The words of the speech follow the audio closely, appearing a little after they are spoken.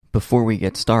before we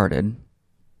get started,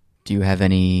 do you have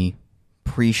any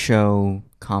pre-show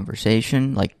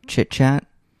conversation, like chit-chat?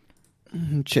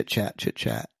 Chit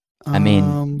chat. I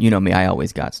mean, you know me, I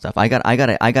always got stuff. I got a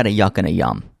yuck and a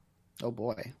yum. Oh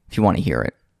boy. If you want to hear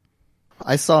it.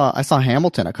 I saw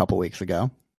Hamilton a couple weeks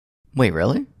ago. Wait,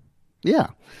 really? Yeah.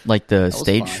 Like the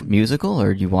stage musical,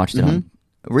 or you watched it on?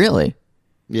 Really?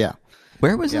 Yeah.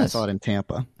 Where was Yeah, this? I saw it in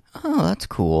Tampa. Oh, that's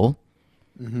cool.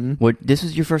 What? This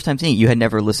was your first time seeing it? You had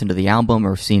never listened to the album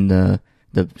or seen the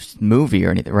movie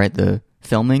or anything, right? The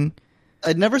filming?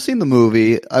 I'd never seen the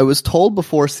movie. I was told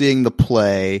before seeing the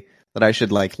play that I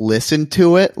should like listen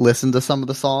to some of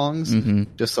the songs,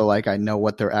 just so like I know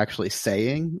what they're actually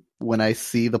saying when I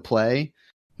see the play.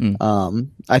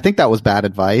 I think that was bad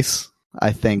advice.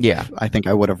 I think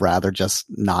I would have rather just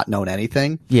not known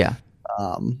anything. Yeah.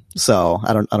 So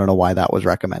I don't know why that was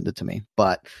recommended to me,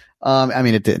 but I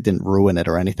mean it didn't ruin it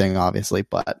or anything, obviously.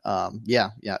 But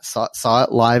saw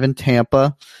it live in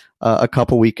Tampa a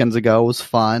couple weekends ago. It was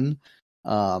fun.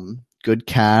 Good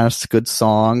cast, good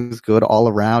songs, good all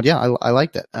around. Yeah, I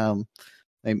liked it.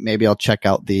 Maybe I'll check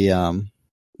out the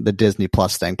Disney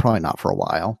Plus thing. Probably not for a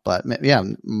while, but yeah,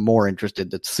 I'm more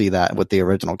interested to see that with the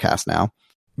original cast now.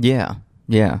 Yeah.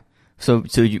 So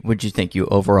what'd you think? You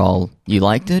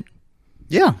liked it?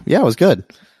 Yeah, it was good.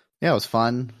 Yeah, it was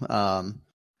fun.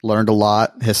 Learned a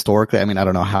lot historically. I mean, I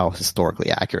don't know how historically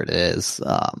accurate it is,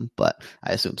 but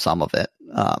I assume some of it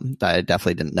that I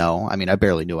definitely didn't know. I mean, I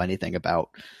barely knew anything about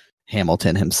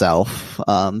Hamilton himself.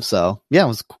 So yeah, it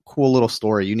was a cool little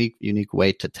story. Unique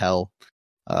way to tell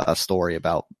a story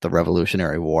about the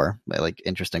Revolutionary War. Like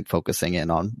interesting, focusing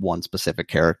in on one specific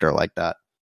character like that.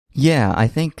 Yeah, I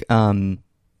think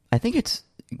it's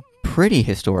pretty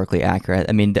historically accurate.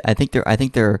 I mean, I think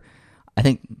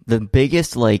the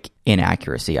biggest like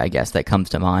inaccuracy, I guess, that comes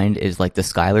to mind is like the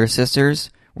Schuyler sisters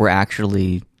were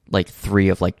actually like 3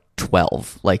 of like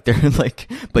 12. Like they're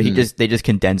like, but they just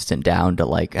condensed it down to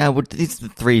like, these are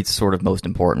the 3 sort of most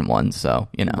important ones. So,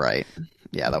 you know, right?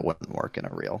 Yeah, that wouldn't work in a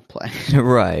real play.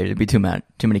 Right? It'd be too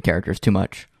many characters, too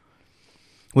much.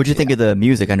 What'd you think of the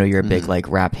music? I know you're a big like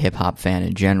rap hip hop fan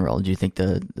in general. Do you think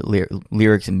the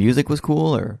lyrics and music was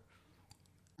cool, or?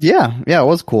 Yeah, it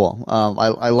was cool.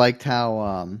 I liked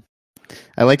how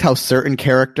certain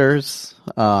characters,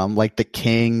 like the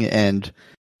King and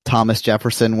Thomas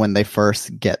Jefferson, when they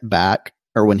first get back,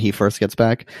 or when he first gets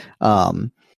back,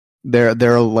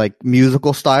 their like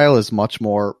musical style is much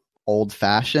more old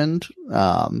fashioned,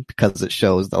 because it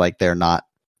shows that like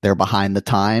they're behind the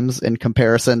times in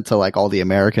comparison to like all the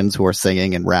Americans who are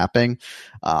singing and rapping.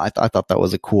 I thought that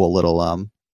was a cool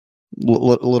little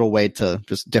way to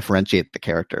just differentiate the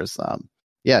characters.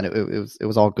 And it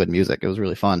was all good music. It was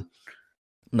really fun.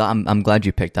 No, I'm glad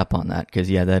you picked up on that, because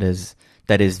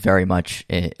that is very much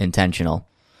intentional.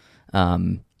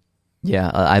 I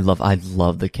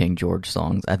love the King George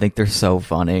songs. I think they're so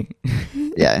funny.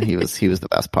 Yeah, he was the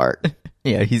best part.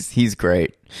 Yeah, he's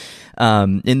great.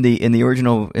 In the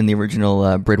original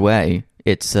Bridway,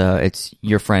 it's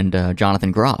your friend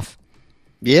Jonathan Groff.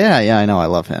 Yeah, I know. I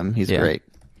love him. He's great.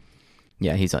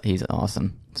 Yeah, he's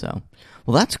awesome. So,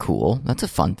 well, that's cool. That's a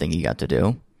fun thing you got to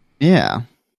do. Yeah,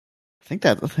 I think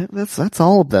that's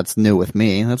all that's new with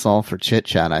me. That's all for chit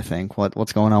chat. I think.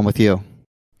 What's going on with you?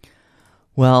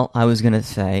 Well, I was gonna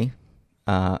say,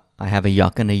 I have a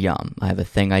yuck and a yum. I have a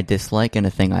thing I dislike and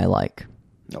a thing I like.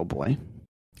 Oh boy.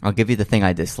 I'll give you the thing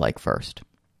I dislike first.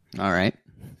 All right.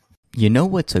 You know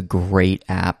what's a great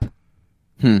app?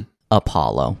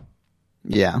 Apollo.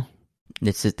 Yeah.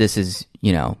 This is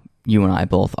you and I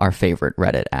both, our favorite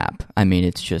Reddit app. I mean,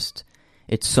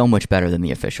 it's so much better than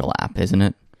the official app, isn't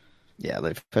it? Yeah,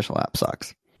 the official app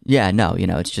sucks. Yeah, no,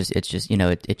 it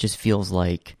just feels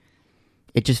like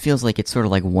it's sort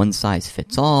of like one size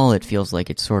fits all. It feels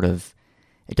like it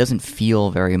doesn't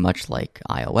feel very much like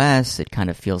iOS. It kind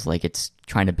of feels like it's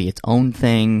trying to be its own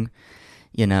thing.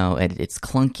 It's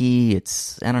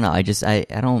clunky. I don't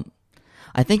know.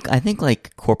 I think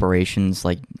like corporations,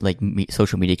 like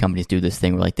social media companies do this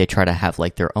thing where like they try to have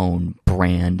like their own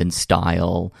brand and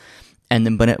style, and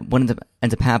then what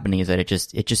ends up happening is that it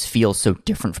just feels so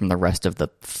different from the rest of the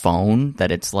phone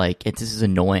that it's like this is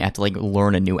annoying. I have to like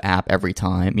learn a new app every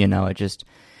time. I just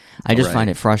find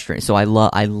it frustrating. So I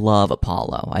love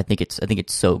Apollo. I think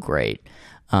it's so great,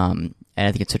 and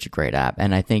I think it's such a great app.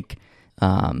 And I think,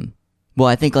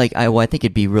 I think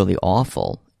it'd be really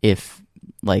awful if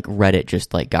like Reddit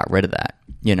just like got rid of that,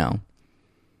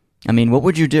 I mean, what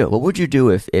would you do? What would you do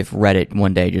if Reddit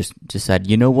one day just said,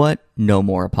 you know what? No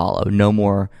more Apollo, no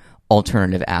more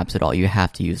alternative apps at all. You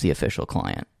have to use the official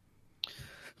client.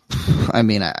 I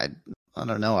mean, I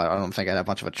don't know. I don't think I'd have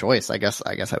much of a choice. I guess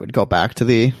I would go back to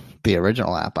the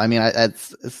original app. I mean,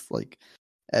 it's like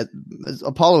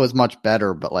Apollo is much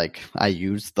better, but like I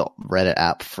used the Reddit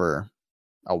app for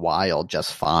a while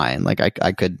just fine. Like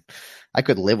I could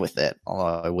live with it,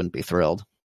 although I wouldn't be thrilled.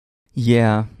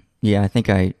 Yeah, I think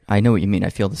I know what you mean. I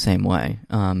feel the same way.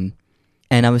 And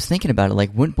I was thinking about it,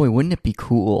 like, wouldn't it be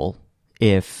cool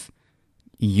if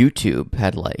YouTube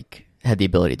had the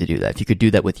ability to do that? If you could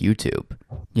do that with YouTube,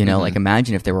 you know, like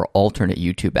imagine if there were alternate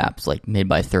YouTube apps like made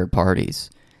by third parties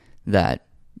that,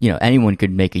 you know, anyone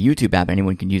could make a YouTube app,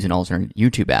 anyone can use an alternate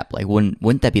YouTube app. Like,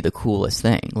 wouldn't that be the coolest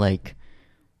thing? Like,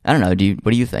 I don't know.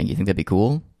 What do you think? You think that'd be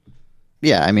cool?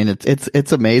 Yeah, I mean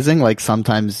it's amazing. Like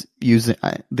sometimes using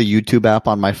the YouTube app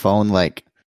on my phone, like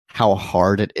how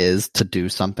hard it is to do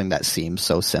something that seems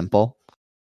so simple.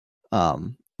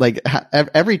 Like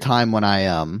every time when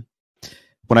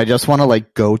I just want to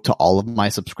like go to all of my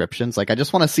subscriptions, like I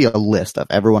just want to see a list of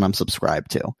everyone I'm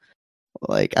subscribed to.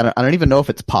 Like I don't even know if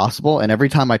it's possible. And every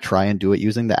time I try and do it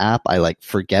using the app, I like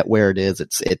forget where it is.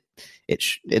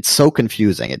 It's so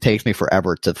confusing. It takes me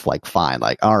forever to like find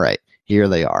like, all right, here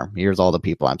they are. Here's all the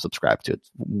people I'm subscribed to.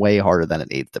 It's way harder than it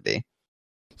needs to be.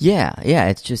 Yeah.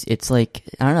 It's like,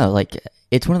 I don't know, like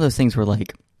it's one of those things where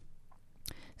like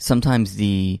sometimes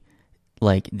the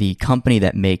company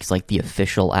that makes like the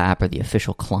official app or the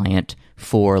official client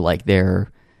for like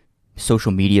their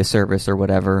social media service or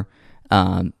whatever,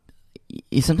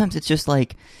 sometimes it's just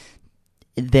like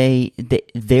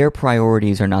their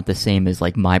priorities are not the same as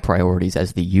like my priorities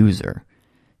as the user.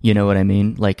 You know what I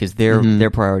mean? Like, cause their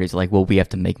priorities are like, well, we have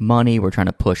to make money. We're trying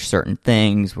to push certain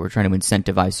things. We're trying to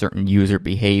incentivize certain user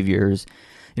behaviors.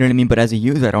 You know what I mean? But as a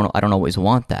user, I don't always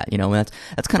want that. You know, and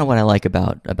that's kind of what I like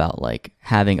about like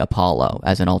having Apollo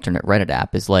as an alternate Reddit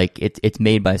app is like, it's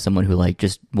made by someone who like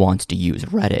just wants to use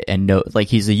Reddit and know, like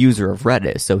he's a user of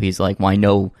Reddit. So he's like, well, I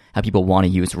know how people want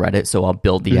to use Reddit. So I'll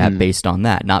build the app based on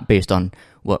that, not based on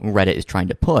what Reddit is trying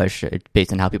to push. It's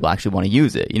based on how people actually want to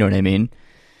use it. You know what I mean?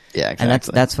 Yeah,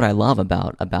 exactly. And that's what I love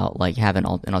about like having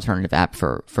an alternative app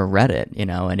for Reddit, you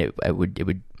know, and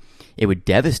it would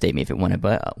devastate me if it went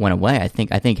away. I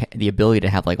think the ability to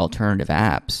have like alternative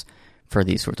apps for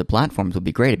these sorts of platforms would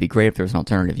be great. It'd be great if there was an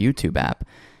alternative YouTube app.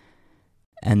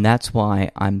 And that's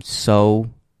why I'm so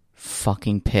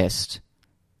fucking pissed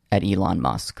at Elon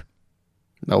Musk.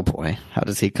 Oh boy, how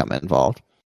does he come involved?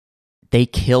 They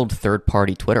killed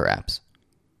third-party Twitter apps.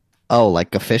 Oh,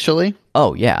 like officially?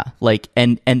 Oh, yeah. Like,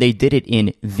 and they did it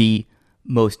in the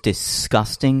most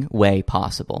disgusting way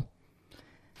possible.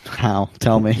 How?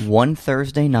 Tell me. One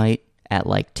Thursday night at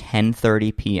like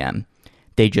 10:30 p.m.,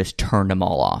 they just turned them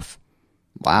all off.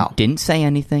 Wow. Didn't say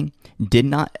anything. Did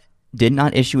not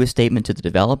issue a statement to the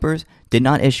developers. Did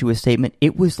not issue a statement.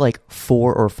 It was like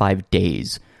 4 or 5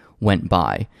 days went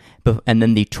by. And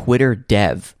then the Twitter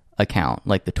dev account,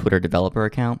 like the Twitter developer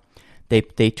account, they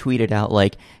tweeted out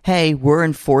like, hey, we're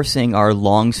enforcing our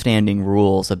long-standing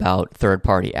rules about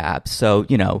third-party apps. So,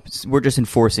 you know, we're just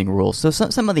enforcing rules. So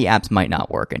some of the apps might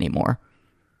not work anymore.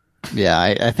 Yeah,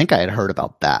 I think I had heard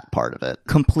about that part of it.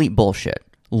 Complete bullshit.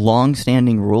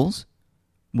 Long-standing rules?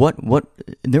 What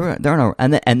there are no,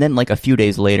 and then like a few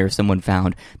days later someone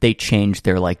found they changed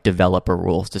their like developer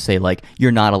rules to say like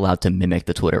you're not allowed to mimic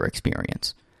the Twitter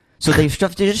experience. So they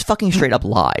just fucking straight up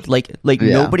lied. Like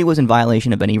yeah. Nobody was in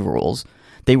violation of any rules.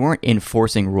 They weren't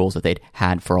enforcing rules that they'd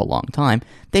had for a long time.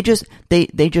 They just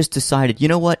decided, you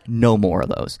know what? No more of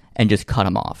those, and just cut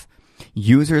them off.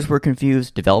 Users were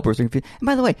confused, developers were confused. And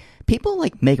by the way, people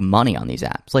like make money on these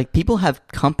apps. Like people have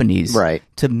companies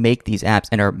to make these apps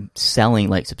and are selling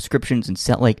like subscriptions and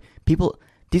sell like people.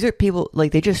 These are people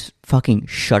like they just fucking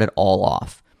shut it all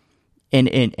off,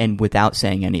 and without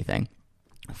saying anything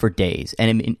for days.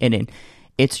 And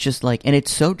it's just like, and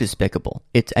it's so despicable.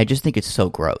 I just think it's so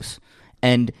gross,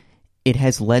 and it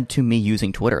has led to me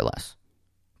using Twitter less.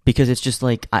 Because it's just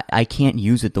like, I can't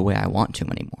use it the way I want to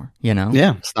anymore, you know?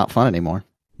 Yeah, it's not fun anymore.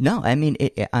 No, I mean,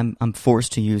 I'm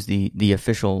forced to use the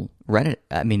official Reddit,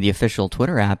 the official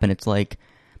Twitter app, and it's like,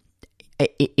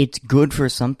 it's good for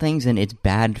some things and it's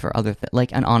bad for other things.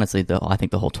 Like, and honestly, I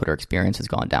think the whole Twitter experience has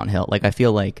gone downhill. Like, I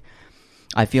feel like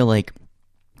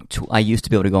I used to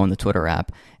be able to go on the Twitter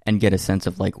app and get a sense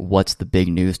of like, what's the big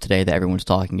news today that everyone's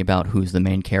talking about? Who's the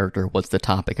main character? What's the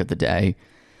topic of the day?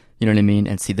 You know what I mean?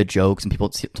 And see the jokes and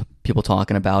people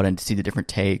talking about it and see the different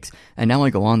takes. And now I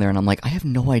go on there and I'm like, I have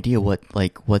no idea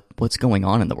what's going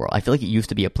on in the world. I feel like it used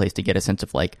to be a place to get a sense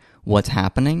of like what's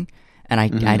happening, and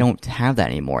I don't have that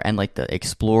anymore. And like the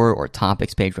Explore or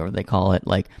Topics page, whatever they call it,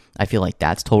 like I feel like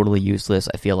that's totally useless.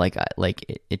 I feel like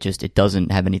it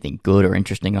doesn't have anything good or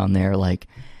interesting on there. Like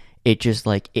it just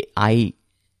like I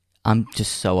I'm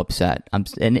just so upset.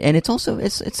 And it's also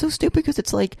it's so stupid because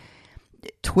it's like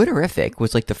Twitterific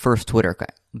was like the first Twitter,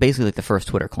 basically like the first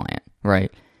Twitter client,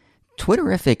 right?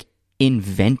 Twitterific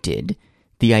invented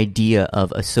the idea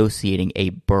of associating a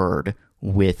bird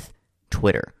with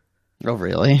Twitter. Oh,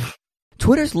 really?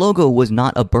 Twitter's logo was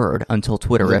not a bird until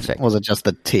Twitterific. Was it just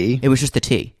the T? It was just the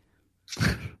T.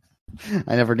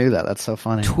 I never knew that. That's so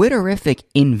funny. Twitterific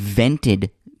invented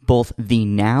both the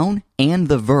noun and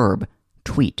the verb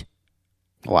tweet.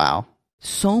 Wow.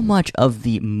 So much of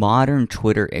the modern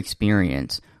Twitter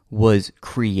experience was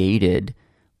created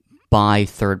by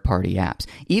third-party apps.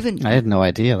 Even I had no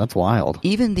idea. That's wild.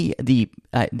 Even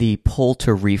the pull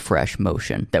to refresh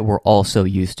motion that we're also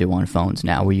used to on phones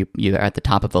now, where you're at the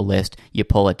top of a list, you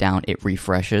pull it down, it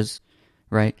refreshes,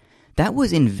 right? That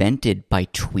was invented by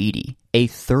Tweety, a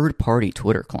third-party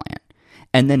Twitter client.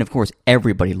 And then, of course,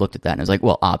 everybody looked at that and was like,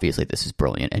 well, obviously this is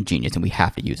brilliant and genius and we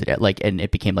have to use it. And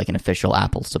it became like an official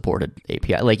Apple-supported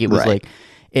API. Like, it was right.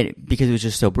 because it was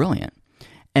just so brilliant.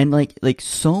 And like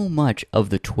so much of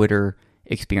the Twitter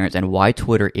experience and why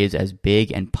Twitter is as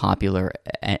big and popular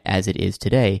as it is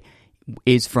today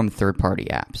is from third-party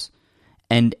apps.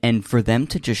 And for them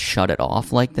to just shut it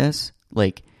off like this,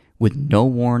 like with no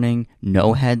warning,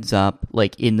 no heads up,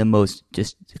 like in the most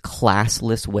just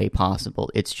classless way possible,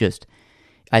 it's just...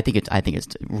 I think it's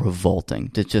revolting.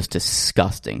 It's just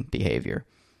disgusting behavior,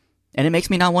 and it makes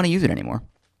me not want to use it anymore.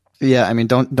 Yeah, I mean,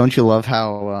 don't you love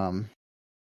how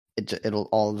it'll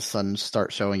all of a sudden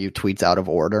start showing you tweets out of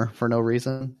order for no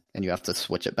reason, and you have to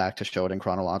switch it back to show it in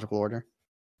chronological order?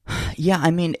 Yeah,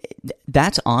 I mean,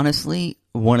 that's honestly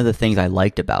one of the things I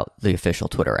liked about the official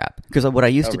Twitter app, because what I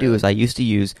used to do is I used to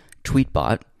use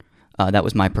Tweetbot. That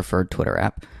was my preferred Twitter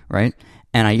app, right?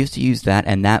 And I used to use that,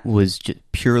 and that was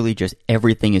purely just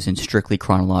everything is in strictly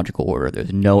chronological order.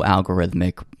 There's no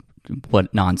algorithmic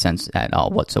nonsense at all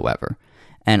whatsoever.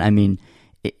 And I mean,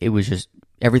 it was just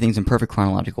everything's in perfect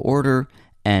chronological order,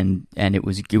 and it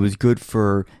was good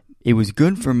for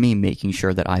me making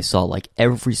sure that I saw like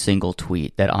every single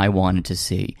tweet that I wanted to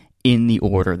see in the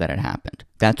order that it happened.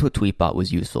 That's what Tweetbot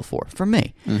was useful for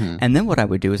me. Mm-hmm. And then what I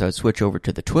would do is I would switch over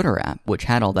to the Twitter app, which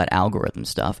had all that algorithm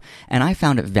stuff, and I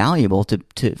found it valuable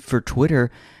for Twitter,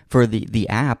 for the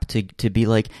app to be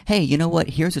like, hey, you know what?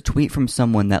 Here's a tweet from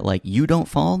someone that like you don't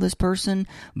follow this person,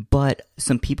 but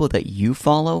some people that you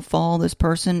follow this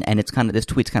person, and it's kind of this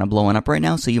tweet's kind of blowing up right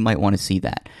now, so you might want to see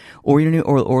that. Or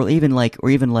or even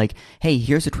like, hey,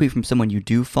 here's a tweet from someone you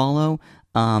do follow,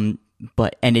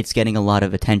 and it's getting a lot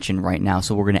of attention right now,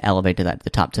 so we're going to elevate to that at the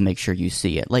top to make sure you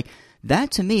see it. Like, that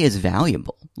to me is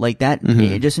valuable. Like that,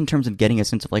 just in terms of getting a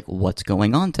sense of like what's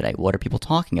going on today, what are people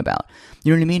talking about?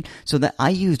 You know what I mean? So that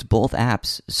I used both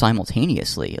apps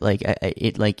simultaneously,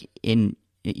 to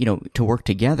work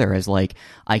together as like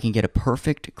I can get a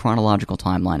perfect chronological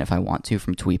timeline if I want to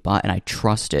from Tweetbot, and I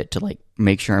trust it to like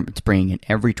make sure it's bringing in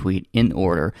every tweet in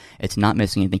order, it's not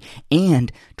missing anything,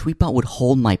 and Tweetbot would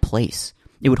hold my place.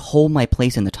 It would hold my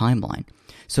place in the timeline,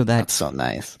 so that that's so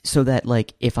nice. So that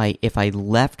like if I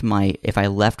left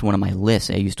one of my lists,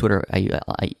 I use Twitter. I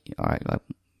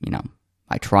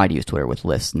try to use Twitter with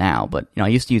lists now, but I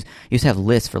used to have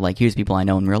lists for like, here's people I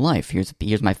know in real life. Here's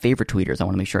my favorite tweeters. I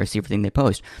want to make sure I see everything they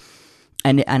post.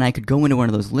 And I could go into one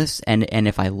of those lists, and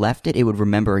if I left it, it would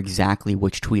remember exactly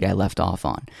which tweet I left off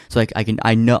on. So like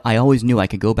I always knew I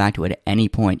could go back to it at any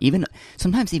point,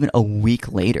 sometimes even a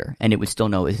week later, and it would still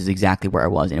know this is exactly where I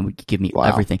was, and it would give me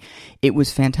everything. It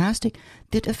was fantastic.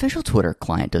 The official Twitter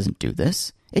client doesn't do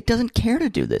this. It doesn't care to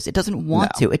do this. It doesn't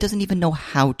want to. It doesn't even know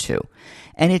how to.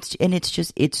 And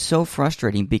it's so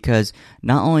frustrating because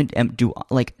not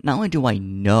only do I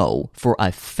know for a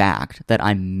fact that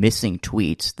I'm missing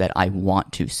tweets that I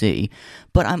want to see,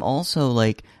 but I'm also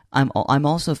like I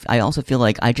also feel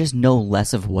like I just know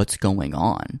less of what's going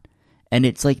on. And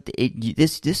it's like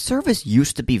this service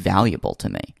used to be valuable to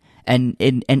me. And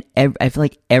I feel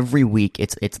like every week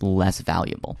it's less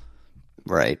valuable.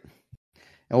 Right.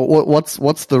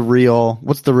 What's the real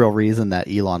reason that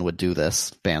Elon would do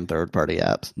this, ban third-party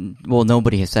apps? Well,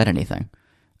 nobody has said anything.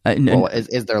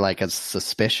 Is there like a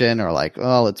suspicion or like,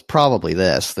 well, it's probably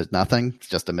this? There's nothing. It's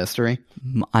just a mystery.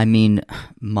 I mean,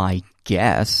 my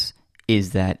guess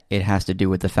is that it has to do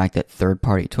with the fact that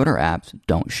third-party Twitter apps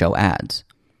don't show ads.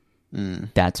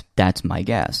 That's my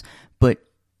guess. But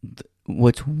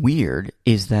what's weird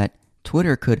is that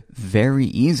Twitter could very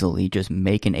easily just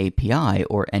make an API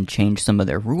and change some of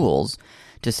their rules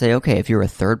to say, okay, if you're a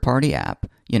third-party app,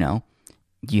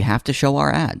 you have to show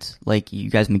our ads. Like,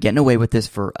 you guys have been getting away with this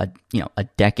for a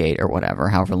decade or whatever,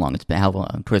 however long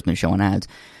Twitter's been showing ads.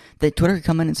 That Twitter could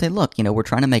come in and say, look, we're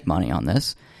trying to make money on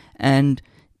this, and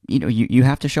you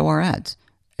have to show our ads.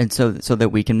 And so that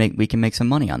we can make some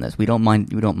money on this. We don't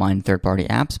mind third party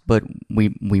apps, but we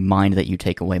mind that you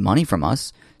take away money from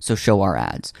us. So show our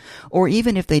ads. Or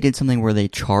even if they did something where they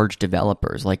charge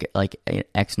developers like an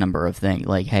X number of things,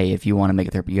 like, hey, if you want to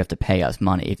make it, you have to pay us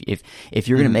money. If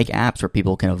you're going to make apps where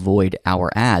people can avoid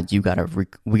our ads, we got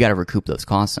to recoup those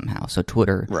costs somehow. So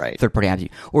Twitter, right. Third party apps,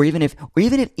 or even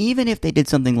if they did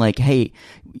something like, hey,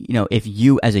 if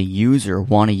you as a user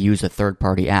want to use a third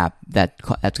party app, that's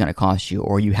going to cost you,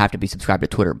 or you have to be subscribed to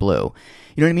Twitter Blue.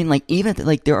 You know what I mean? Like, even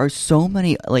like there are so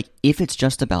many, like, if it's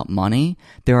just about money,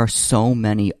 there are so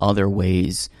many other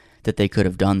ways that they could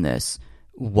have done this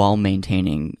while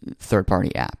maintaining third party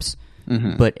apps.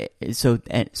 Mm-hmm. But so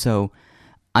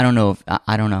I don't know.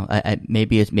 I don't know.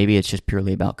 Maybe it's just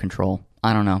purely about control.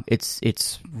 I don't know.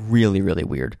 It's really, really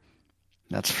weird.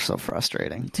 That's so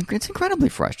frustrating. It's incredibly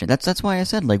frustrating. That's why I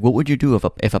said, like, what would you do if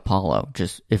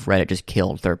Reddit just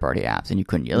killed third party apps and you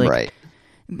couldn't, like, right?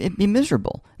 It'd be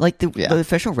miserable. Like the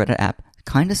official Reddit app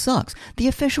kind of sucks. The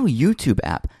official YouTube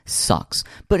app sucks.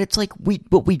 But it's like we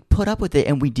put up with it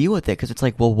and we deal with it because it's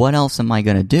like, well, what else am I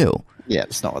going to do? Yeah,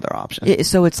 there's no other option.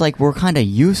 So it's like we're kind of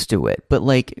used to it. But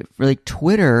like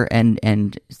Twitter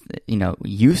and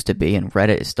used to be, and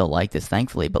Reddit is still like this,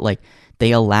 thankfully. But like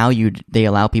they allow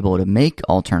people to make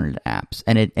alternative apps,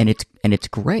 and it's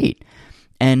great.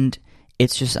 And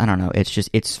it's just, I don't know.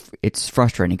 It's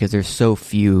frustrating because there's so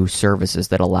few services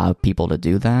that allow people to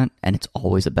do that, and it's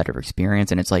always a better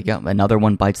experience. And it's like, another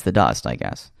one bites the dust, I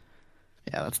guess.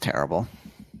 Yeah, that's terrible.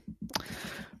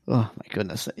 Oh my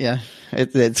goodness. Yeah,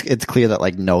 it's clear that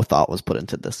like no thought was put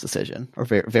into this decision, or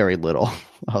very, very little.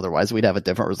 Otherwise, we'd have a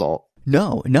different result.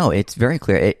 No, it's very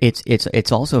clear.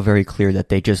 It's also very clear that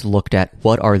they just looked at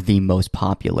what are the most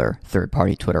popular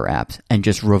third-party Twitter apps and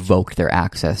just revoked their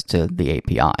access to the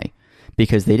API.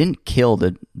 Because they didn't kill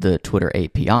the Twitter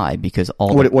API because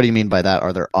What do you mean by that?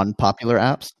 Are there unpopular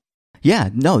apps? Yeah,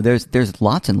 no, there's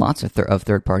lots and lots of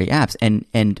third party apps,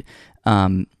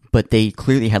 but they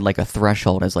clearly had like a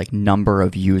threshold as like number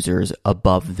of users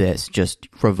above this just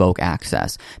revoke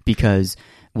access. Because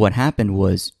what happened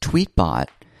was Tweetbot,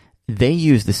 they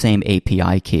use the same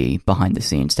API key behind the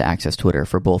scenes to access Twitter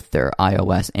for both their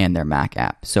iOS and their Mac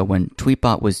app. So when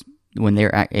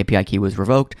their API key was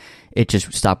revoked, it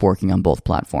just stopped working on both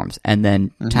platforms. And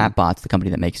then Tapbots, the company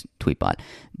that makes Tweetbot,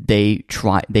 they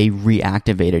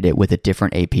reactivated it with a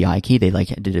different API key.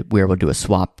 We were able to do a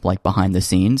swap like behind the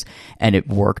scenes, and it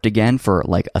worked again for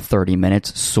like 30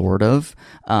 minutes, sort of.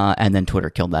 And then Twitter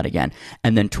killed that again.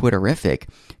 And then Twitterrific,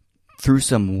 through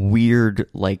some weird,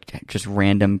 like just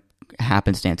random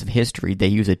happenstance of history, they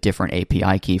use a different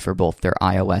API key for both their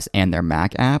iOS and their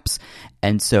Mac apps.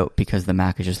 And so, because the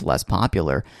Mac is just less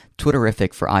popular,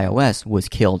 Twitterrific for iOS was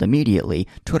killed immediately.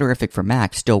 Twitterrific for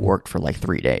Mac still worked for like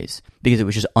 3 days because it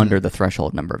was just under the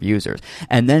threshold number of users.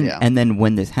 And then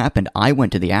when this happened, I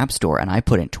went to the App Store and I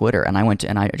put in Twitter, and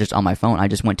I just on my phone, I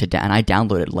just went and I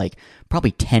downloaded like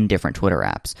probably 10 different Twitter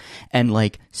apps, and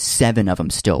like 7 of them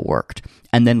still worked.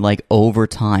 And then like over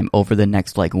time, over the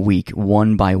next like week,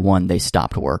 one by one, they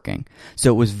stopped working. So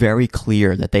it was very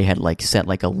clear that they had like set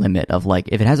like a limit of like,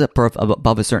 if it has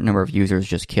above a certain number of users,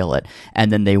 just kill it.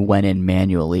 And then they went in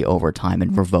manually over time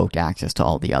and revoked access to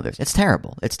all the others. It's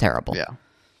terrible. It's terrible. Yeah.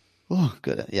 Oh,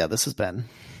 good. Yeah,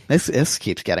 this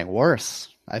keeps getting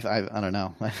worse. I don't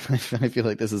know. I feel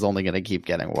like this is only going to keep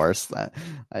getting worse.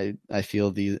 I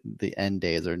feel the end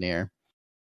days are near.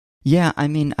 Yeah, I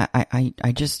mean,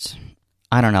 I just,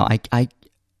 I don't know.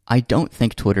 I don't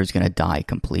think Twitter's going to die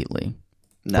completely.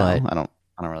 No, I don't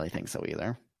really think so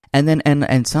either. And then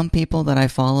and some people that I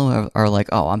follow are like,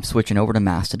 oh, I'm switching over to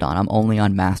Mastodon. I'm only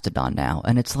on Mastodon now.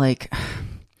 And it's like,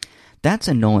 that's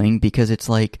annoying because it's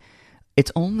like,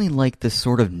 it's only like the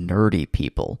sort of nerdy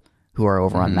people who are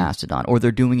over on Mastodon, or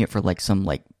they're doing it for like some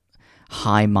like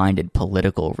high-minded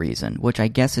political reason, which I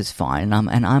guess is fine.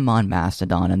 And I'm on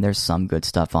Mastodon, and there's some good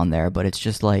stuff on there, but it's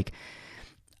just like,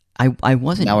 I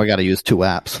wasn't. Now I got to use 2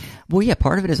 apps. Well, yeah,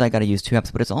 part of it is I got to use 2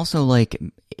 apps, but it's also like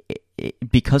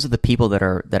because of the people that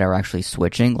are actually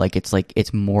switching. Like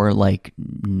it's more like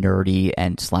nerdy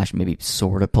and / maybe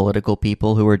sort of political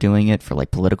people who are doing it for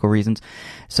like political reasons.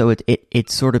 So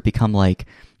it's sort of become like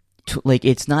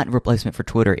it's not a replacement for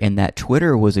Twitter, in that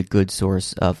Twitter was a good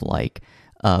source of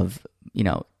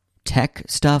tech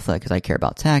stuff, like, because I care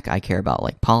about tech, I care about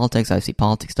like politics, I see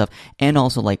politics stuff, and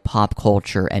also like pop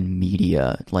culture and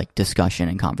media like discussion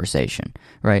and conversation,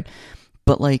 right?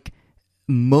 But like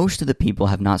most of the people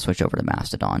have not switched over to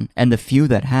Mastodon, and the few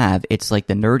that have, it's like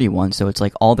the nerdy ones. So it's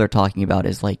like all they're talking about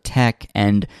is like tech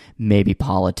and maybe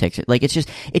politics. Like it just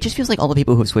feels like all the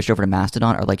people who have switched over to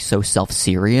Mastodon are like so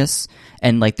self-serious,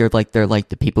 and like they're like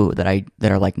the people that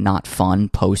are like not fun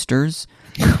posters.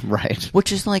 Right.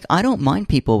 Which is like, I don't mind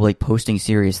people like posting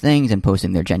serious things and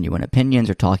posting their genuine opinions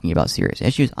or talking about serious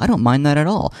issues. I don't mind that at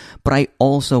all. But I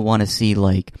also want to see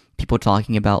like people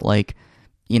talking about like,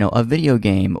 you know, a video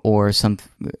game or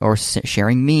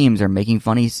sharing memes or making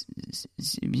funny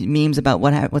memes about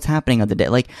what's happening on the day.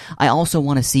 Like, I also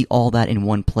want to see all that in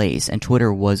one place, and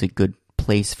Twitter was a good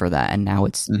place for that. And now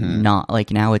it's not.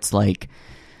 Like, now it's like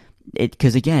it,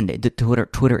 because again,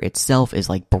 Twitter itself is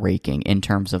like breaking in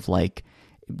terms of like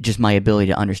just my ability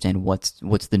to understand what's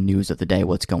the news of the day,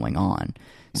 what's going on.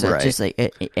 So right. It's just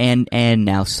like, and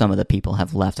now some of the people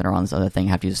have left and are on this other thing,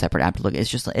 have to use a separate app to look. It's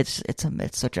just like, it's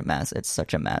such a mess. It's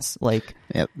such a mess. Like,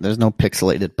 yeah, there's no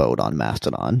pixelated boat on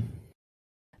Mastodon.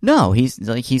 No, he's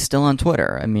still on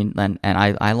Twitter. I mean, and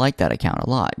I like that account a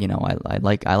lot. You know, I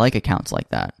like accounts like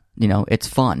that. You know, it's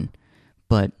fun,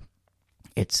 but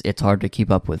it's hard to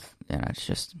keep up with. You know,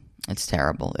 it's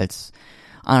terrible.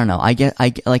 I don't know.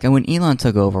 I like when Elon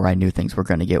took over, I knew things were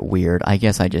going to get weird. I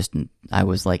guess I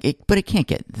was like, but it can't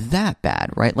get that bad,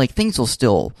 right? Like, things will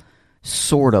still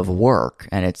sort of work,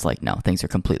 and it's like, no, things are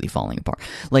completely falling apart.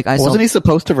 Like, wasn't he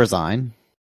supposed to resign?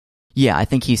 Yeah, I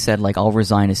think he said like, I'll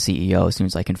resign as CEO as soon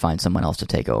as I can find someone else to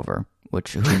take over.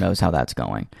 Which, who knows how that's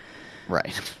going?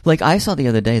 Right. Like, I saw the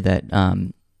other day that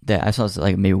I saw this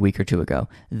like maybe a week or two ago,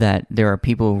 that there are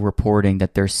people reporting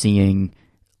that they're seeing.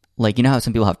 Like, you know how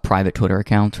some people have private Twitter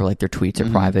accounts where like their tweets are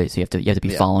private, so you have to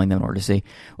be following them in order to see.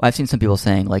 Well, I've seen some people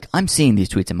saying like, I'm seeing these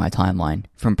tweets in my timeline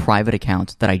from private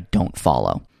accounts that I don't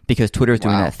follow because Twitter is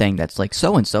doing that thing that's like,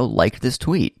 so and so liked this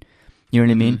tweet. You know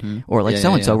what I mean? Or like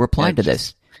so and so replied to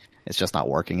this. It's just not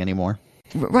working anymore.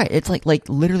 Right. It's like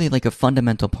literally like a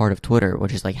fundamental part of Twitter,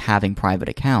 which is like having private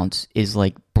accounts, is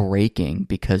like breaking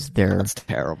because That's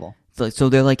terrible. So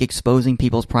they're like exposing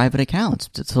people's private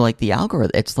accounts. So like the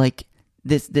algorithm, it's like.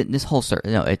 This whole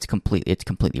no, it's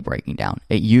completely breaking down.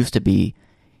 It used to be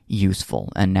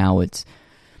useful, and now it's.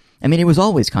 I mean, it was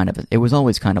always kind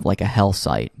of like a hell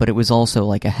site, but it was also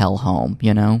like a hell home,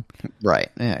 you know? Right.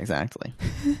 Yeah. Exactly.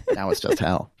 Now it's just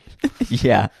hell.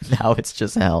 Yeah. Now it's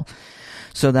just hell.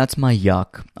 So that's my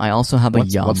yuck. I also have a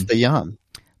yum. What's the yum?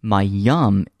 My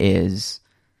yum is,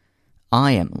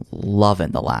 I am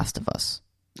loving The Last of Us.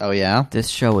 Oh yeah. This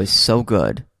show is so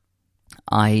good.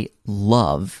 I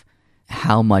love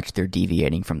how much they're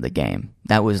deviating from the game.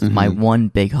 That was my one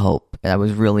big hope. I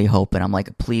was really hoping. I'm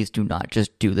like, please do not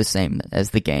just do the same as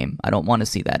the game. I don't want to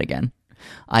see that again.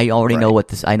 I already know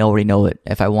I already know it.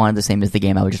 If I wanted the same as the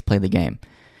game, I would just play the game.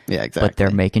 Yeah, exactly. But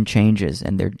they're making changes,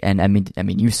 and I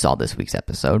mean, you saw this week's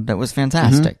episode. That was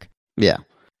fantastic. Yeah.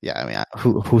 Yeah. I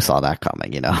mean, who saw that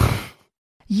coming? You know.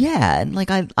 Yeah, and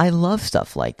like I love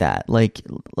stuff like that. Like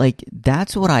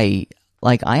that's what I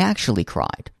like. I actually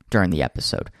cried during the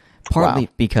episode. Partly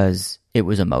because it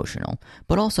was emotional,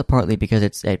 but also partly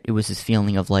because it was this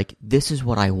feeling of like, this is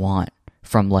what I want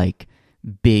from like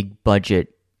big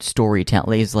budget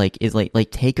storytelling. Is like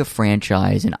take a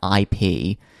franchise, an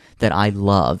IP that I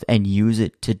love, and use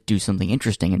it to do something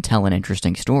interesting and tell an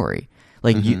interesting story.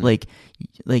 Like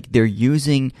like they're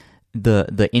using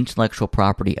the intellectual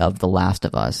property of The Last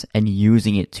of Us and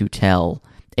using it to tell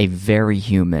a very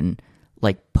human,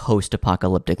 like,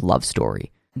 post-apocalyptic love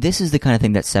story. This is the kind of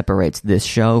thing that separates this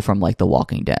show from like The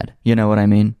Walking Dead. You know what I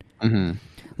mean? Mm-hmm.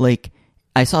 Like,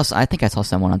 I think I saw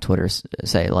someone on Twitter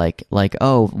say like,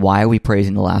 oh, why are we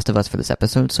praising The Last of Us for this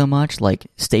episode so much? Like,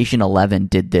 Station 11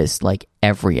 did this like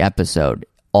every episode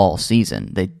all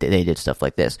season. They did stuff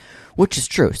like this, which is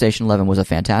true. Station 11 was a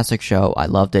fantastic show. I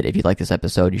loved it. If you like this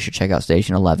episode, you should check out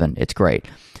Station 11. It's great.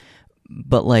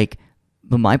 But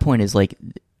my point is like,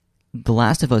 The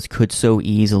Last of Us could so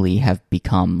easily have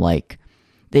become like.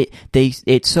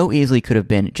 It so easily could have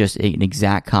been just an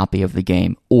exact copy of the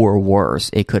game, or worse,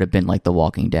 it could have been like The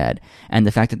Walking Dead. And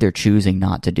the fact that they're choosing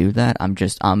not to do that, I'm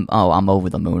over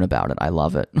the moon about it. I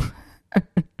love it.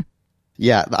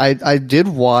 Yeah, I did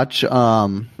watch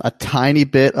a tiny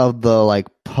bit of the like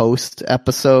post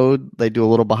episode. They do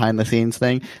a little behind the scenes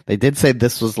thing. They did say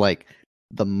this was like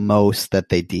the most that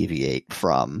they deviate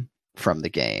from the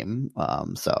game.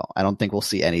 So I don't think we'll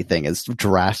see anything as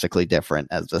drastically different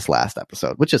as this last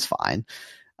episode, which is fine.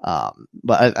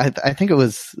 But I think it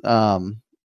was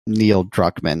Neil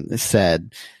Druckmann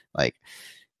said, like,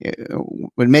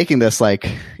 when making this,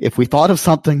 like, if we thought of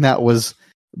something that was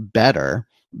better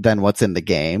than what's in the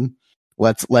game,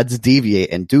 let's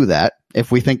deviate and do that.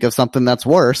 If we think of something that's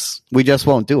worse, we just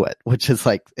won't do it, which is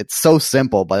like, it's so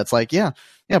simple, but it's like, yeah,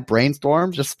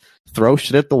 brainstorm, just throw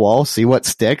shit at the wall, see what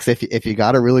sticks. If you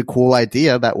got a really cool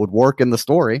idea that would work in the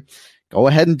story, go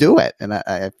ahead and do it. And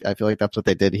I feel like that's what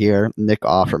they did here. Nick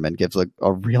Offerman gives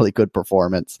a really good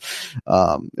performance.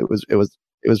 It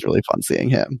was really fun seeing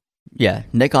him. Yeah,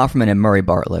 Nick Offerman and Murray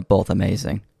Bartlett, both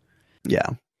amazing. Yeah.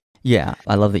 Yeah,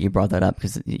 I love that you brought that up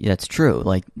because that's true.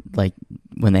 Like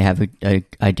when they have a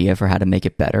idea for how to make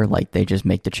it better, like they just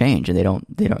make the change and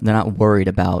they're not worried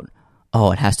about,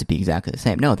 oh, it has to be exactly the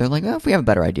same. No, they're like, well, if we have a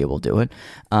better idea, we'll do it.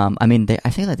 I mean,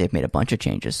 I feel like they've made a bunch of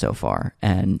changes so far,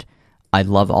 and I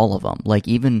love all of them. Like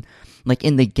even like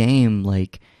in the game,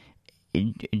 like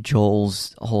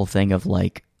Joel's whole thing of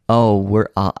like, oh,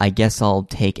 I guess I'll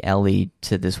take Ellie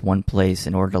to this one place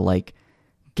in order to like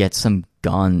get some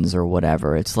guns or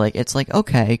whatever. It's like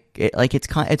okay,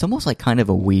 it's almost like kind of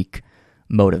a weak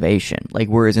motivation. Like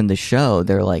whereas in the show,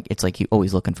 they're like, it's like he's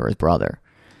always looking for his brother.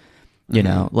 You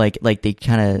know, like they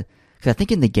kind of, because I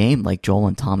think in the game, like Joel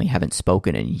and Tommy haven't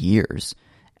spoken in years,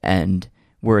 and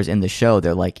whereas in the show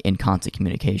they're like in constant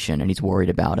communication, and he's worried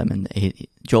about him, and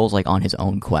Joel's like on his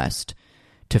own quest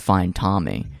to find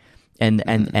Tommy.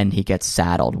 And he gets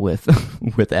saddled with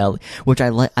with Ellie, which I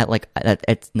like.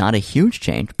 It's not a huge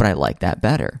change, but I like that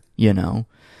better. You know,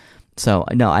 so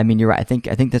no, I mean you're right. I think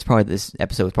that's probably this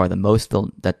episode is probably the most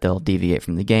that they'll deviate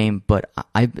from the game. But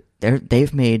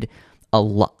they've made a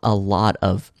lot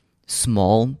of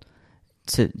small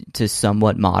to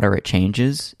somewhat moderate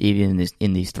changes even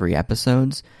in these 3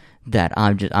 episodes that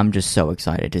I'm just so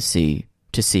excited to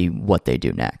see what they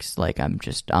do next. Like I'm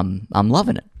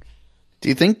loving it. Do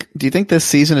you think this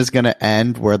season is going to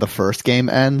end where the first game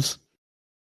ends?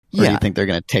 Or do you think they're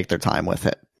going to take their time with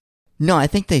it? No, I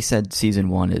think they said season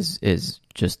 1 is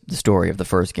just the story of the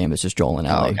first game. It's just Joel and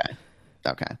Ellie.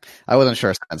 Okay. I wasn't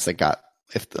sure since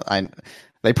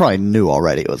they probably knew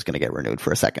already it was going to get renewed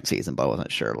for a second season, but I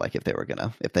wasn't sure like if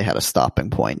they had a stopping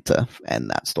point to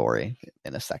end that story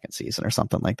in a second season or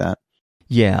something like that.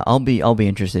 Yeah, I'll be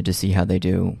interested to see how they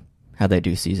do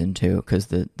season 2, because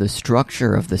the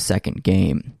structure of the second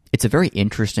game, it's a very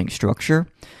interesting structure,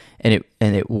 and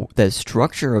the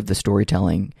structure of the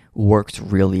storytelling works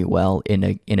really well in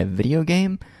a video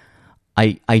game.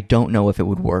 I don't know if it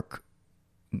would work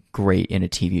great in a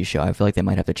TV show. I feel like they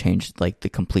might have to change like the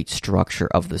complete structure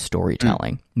of the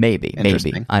storytelling. Maybe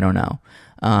I don't know.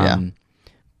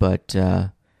 But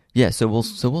yeah, so we'll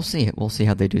see. We'll see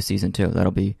how they do season 2.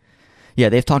 That'll be. Yeah,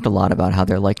 they've talked a lot about how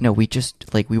they're like, no, we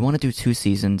just like we want to do 2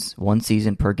 seasons, 1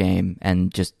 season per game,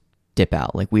 and just dip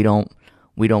out. Like we don't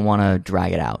want to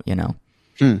drag it out, you know.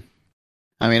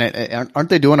 I mean, aren't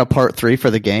they doing a part 3 for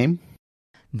the game?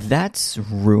 That's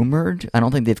rumored. I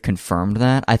don't think they've confirmed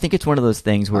that. I think it's one of those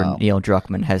things where Neil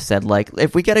Druckmann has said, like,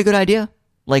 if we get a good idea,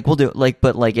 like we'll do it. Like,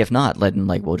 but like if not, then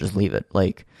like we'll just leave it.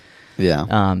 Like,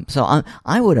 yeah. So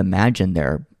I would imagine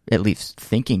they're at least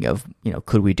thinking of, you know,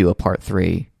 could we do a part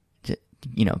 3?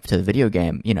 To the video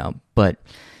game, you know, but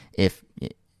if,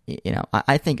 you know,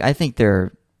 I think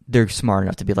they're smart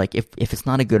enough to be like, if it's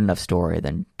not a good enough story,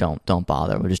 then don't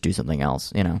bother. We'll just do something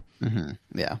else, you know?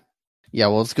 Mm-hmm. Yeah.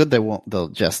 Well, it's good they'll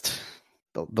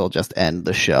just end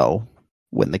the show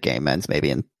when the game ends.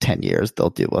 Maybe in 10 years, they'll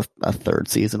do a third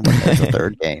season when there's a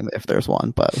third game, if there's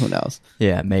one, but who knows?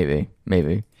 Yeah, maybe.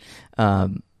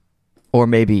 Or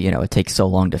maybe, you know, it takes so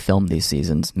long to film these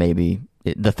seasons, maybe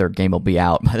the third game will be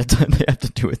out by the time they have to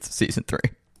do it to season 3.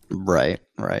 Right.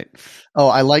 Oh,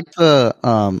 I like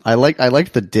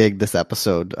the dig this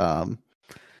episode.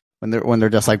 When they're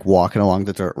just like walking along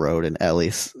the dirt road and Ellie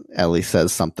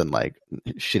says something like,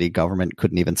 "Shitty government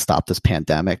couldn't even stop this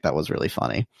pandemic." That was really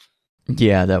funny.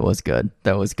 Yeah, that was good.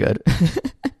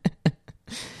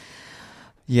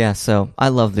 Yeah, so I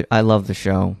love the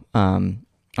show. I'm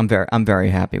very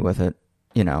happy with it.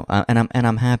 You know, and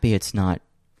I'm happy it's not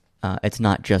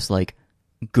just like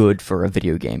good for a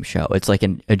video game show. It's like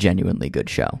a genuinely good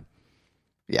show.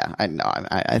 Yeah, I know.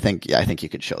 I think you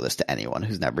could show this to anyone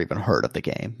who's never even heard of the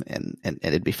game, and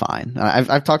it'd be fine.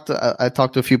 I've talked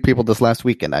to a few people this last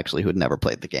weekend actually who had never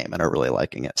played the game and are really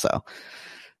liking it. So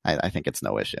I think it's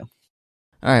no issue.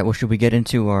 All right. Well, should we get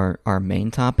into our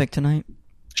main topic tonight?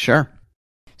 Sure.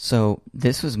 So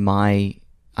this was my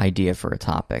idea for a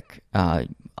topic.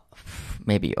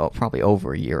 Probably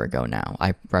over a year ago now.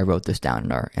 I wrote this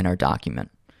down in our document,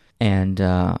 and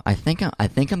I think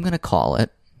I'm going to call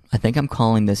it. I think I'm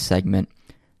calling this segment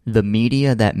 "The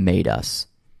Media That Made Us."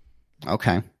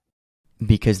 Okay.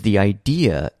 Because the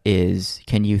idea is,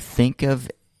 can you think of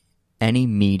any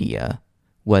media,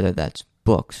 whether that's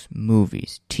books,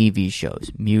 movies, TV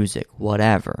shows, music,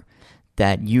 whatever,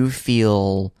 that you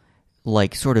feel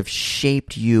like sort of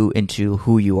shaped you into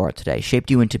who you are today, shaped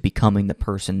you into becoming the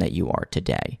person that you are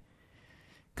today?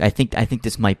 I think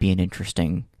this might be an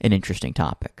interesting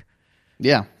topic.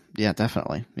 Yeah,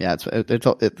 definitely. Yeah,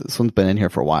 this one's been in here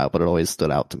for a while, but it always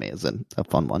stood out to me as a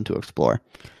fun one to explore.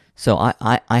 So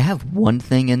I have one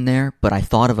thing in there, but I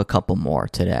thought of a couple more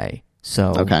today.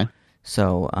 So okay.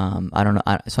 So I don't know.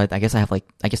 I guess I have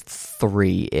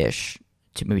three-ish,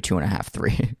 maybe 2.5,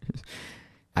 3.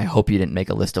 I hope you didn't make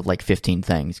a list of 15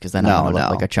 things, because then I'm gonna look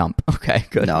like a chump. Okay,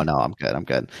 good. No, I'm good.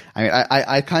 I mean,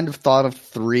 I kind of thought of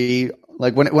 3.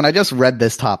 Like when I just read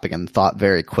this topic and thought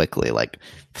very quickly,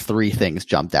 3 things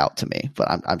jumped out to me. But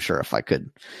I'm sure if I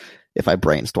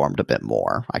brainstormed a bit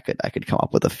more, I could come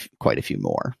up with quite a few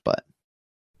more. But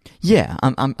yeah,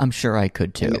 I'm sure I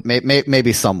could too.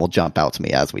 Maybe some will jump out to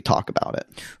me as we talk about it.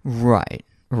 Right.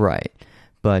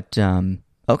 But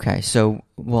okay, so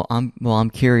I'm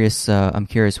curious. I'm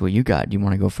curious what you got. Do you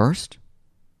want to go first?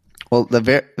 Well,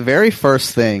 the very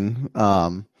first thing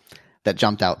that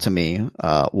jumped out to me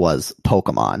was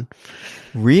Pokemon.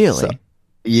 Really? So,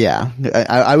 yeah,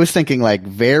 I was thinking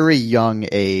very young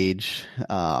age,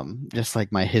 just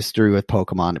my history with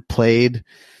Pokemon. Played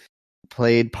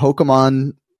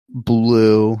Pokemon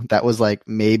Blue. That was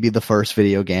maybe the first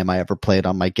video game I ever played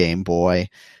on my Game Boy.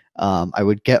 I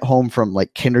would get home from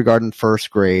kindergarten, first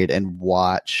grade, and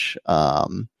watch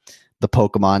the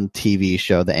Pokemon TV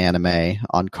show, the anime,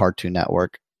 on Cartoon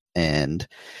Network. And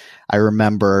I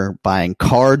remember buying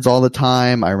cards all the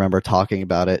time. I remember talking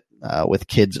about it with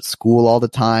kids at school all the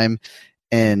time.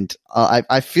 And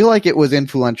I feel like it was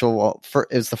influential.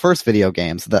 It's the first video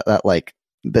games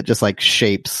that just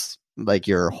shapes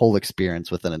your whole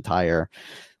experience with an entire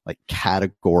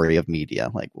category of media.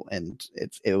 And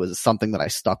it was something that I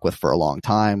stuck with for a long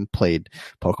time. Played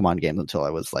Pokemon games until I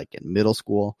was in middle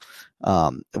school.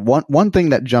 One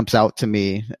thing that jumps out to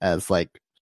me as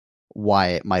why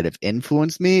it might have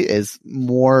influenced me is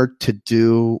more to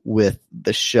do with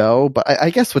the show, but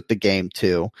I guess with the game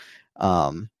too.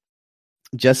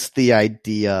 Just the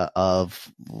idea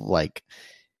of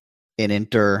an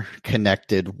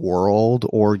interconnected world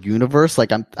or universe.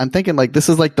 I'm thinking this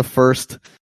is the first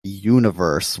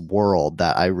universe world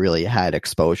that I really had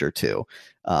exposure to.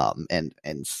 And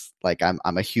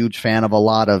I'm a huge fan of a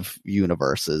lot of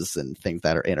universes and things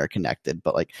that are interconnected,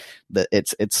 but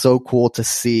it's so cool to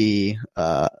see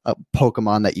a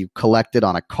Pokemon that you collected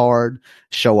on a card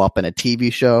show up in a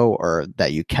TV show, or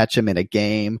that you catch him in a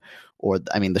game. Or,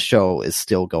 I mean, the show is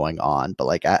still going on,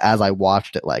 but as I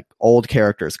watched it, old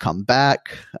characters come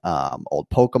back, old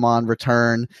Pokemon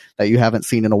return that you haven't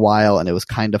seen in a while. And it was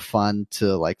kind of fun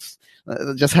to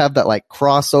just have that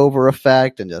crossover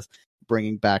effect, and just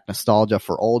bringing back nostalgia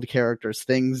for old characters,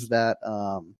 things that,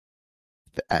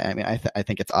 I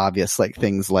think it's obvious,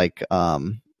 things like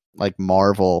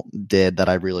Marvel did that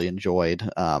I really enjoyed,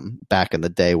 back in the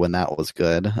day when that was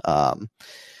good.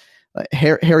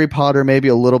 Harry Potter maybe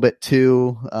a little bit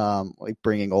too,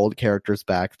 bringing old characters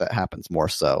back. That happens more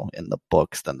so in the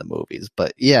books than the movies.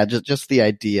 But yeah, just the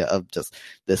idea of just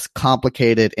this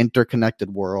complicated,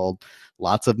 interconnected world,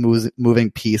 lots of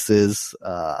moving pieces,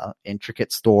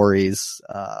 intricate stories,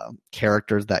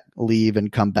 characters that leave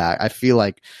and come back. I feel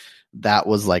like that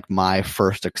was my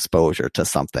first exposure to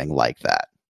something like that.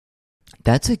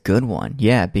 That's a good one.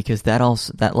 Yeah, because that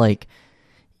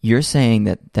you're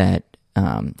saying that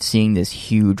seeing this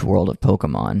huge world of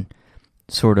Pokemon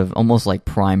sort of almost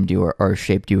primed you or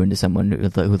shaped you into someone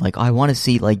who I want to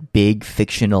see big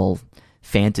fictional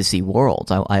fantasy worlds.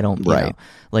 I don't, you know,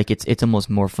 it's almost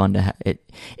more fun to have it.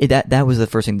 That was the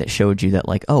first thing that showed you that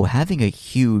having a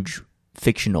huge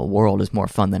fictional world is more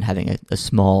fun than having a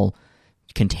small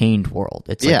contained world.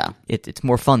 It's it's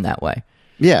more fun that way.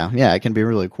 Yeah, it can be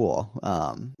really cool.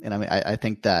 And I mean, I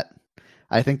think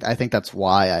that's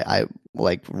why I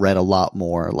read a lot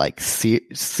more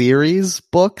series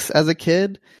books as a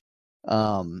kid,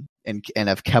 and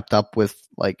have kept up with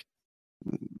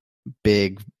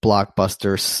big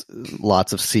blockbusters,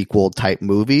 lots of sequel type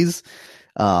movies.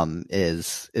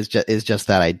 Is just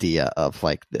that idea of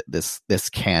this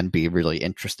can be really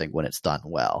interesting when it's done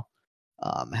well.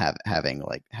 Having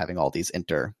all these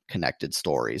interconnected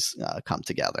stories come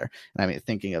together. And I mean,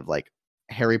 thinking of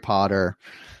Harry Potter,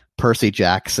 Percy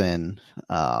Jackson,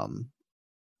 Gregor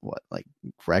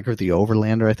the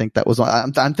Overlander, I think that was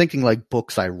one. I'm thinking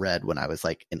books I read when I was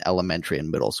in elementary and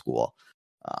middle school,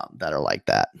 that are like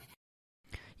that.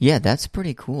 Yeah, that's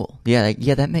pretty cool. Yeah,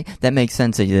 that makes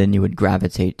sense that then you would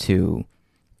gravitate to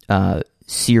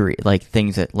series, like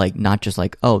things that like not just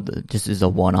like, oh, this is a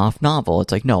one-off novel.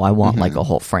 It's like, no, I want like a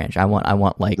whole franchise. I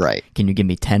want like, Right. Can you give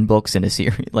me 10 books in a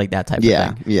series, like that type of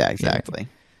thing? Yeah, exactly.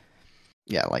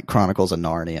 Yeah, like Chronicles of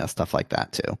Narnia, stuff like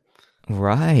that too.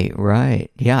 Right.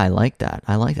 Yeah, I like that.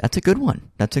 That's a good one.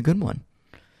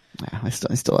 Yeah, I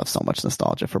still have so much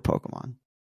nostalgia for Pokemon.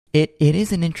 It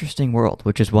is an interesting world,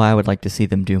 which is why I would like to see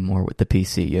them do more with the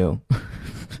PCU.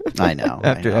 I know.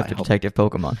 after Detective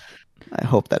Pokemon. I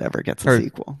hope that ever gets a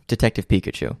sequel. Detective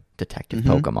Pikachu. Detective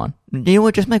Pokemon. You know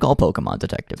what? Just make all Pokemon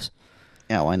detectives.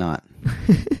 Yeah, why not?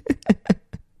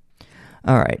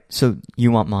 All right. So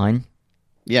you want mine?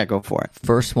 Yeah, go for it.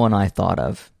 First one I thought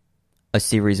of, a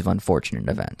series of unfortunate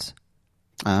events.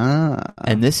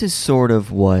 And this is sort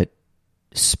of what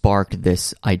sparked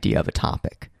this idea of a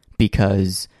topic.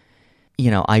 Because,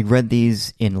 I read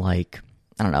these in like,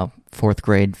 I don't know, 4th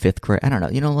grade, 5th grade, I don't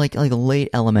know, like late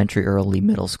elementary, early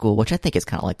middle school, which I think is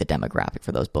kind of like the demographic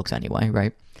for those books anyway,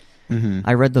 right? Mm-hmm.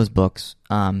 I read those books,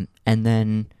 and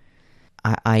then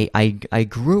I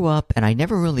grew up and I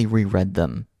never really reread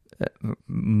them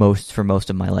for most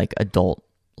of my like adult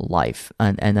life,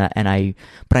 I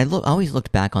always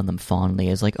looked back on them fondly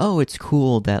as like, oh, it's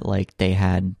cool that like they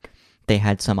had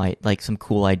some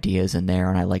cool ideas in there,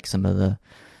 and I like some of the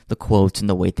quotes and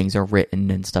the way things are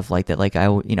written and stuff like that. Like I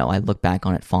look back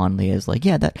on it fondly as like,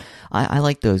 yeah, that I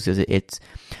like those because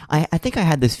I think I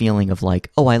had this feeling of like,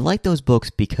 oh, I like those books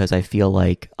because I feel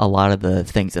like a lot of the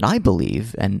things that I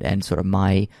believe and sort of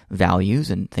my values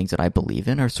and things that I believe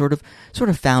in are sort of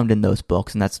found in those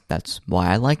books, and that's why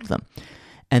I liked them.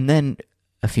 And then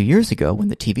a few years ago when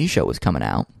the TV show was coming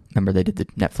out, remember they did the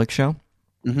Netflix show?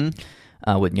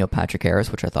 Mm-hmm. With Neil Patrick Harris,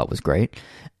 which I thought was great.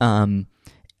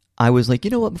 I was like, you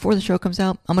know what, before the show comes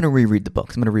out, I'm going to reread the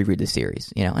books. I'm going to reread the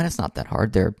series, and it's not that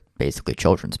hard. They're basically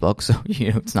children's books, so,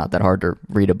 it's not that hard to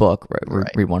read a book,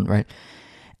 right? Read one, right?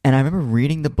 And I remember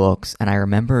reading the books, and I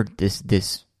remember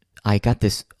I got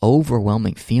this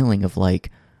overwhelming feeling of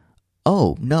like,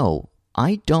 oh, no,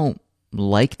 I don't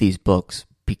like these books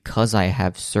because I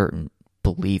have certain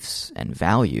beliefs and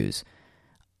values.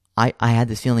 I had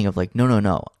this feeling of like,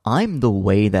 no, I'm the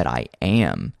way that I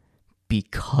am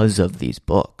because of these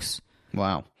books.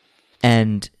 Wow.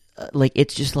 And like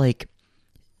it's just like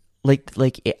I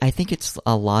think it's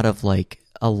a lot of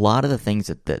the things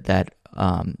that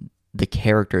the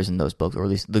characters in those books, or at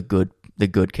least the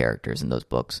good characters in those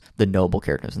books, the noble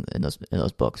characters in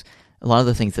those books, a lot of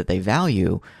the things that they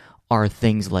value are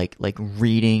things like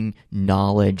reading,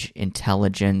 knowledge,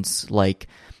 intelligence, like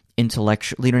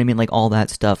intellectual, you know what I mean? Like all that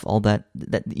stuff, all that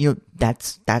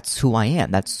that's who I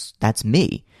am. That's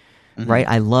me. Mm-hmm. Right?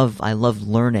 I love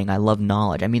learning. I love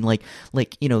knowledge. I mean, like,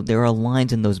 there are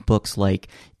lines in those books like,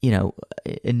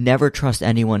 never trust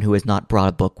anyone who has not brought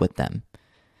a book with them.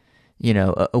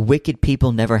 Wicked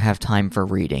people never have time for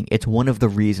reading. It's one of the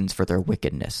reasons for their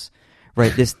wickedness.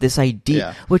 Right? This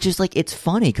idea, which is like, it's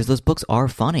funny because those books are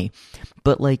funny,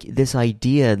 but like this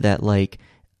idea that like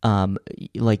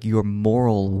your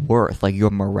moral worth, like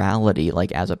your morality,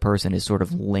 like as a person is sort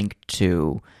of linked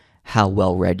to how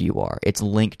well read you are. It's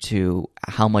linked to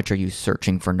how much are you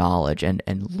searching for knowledge and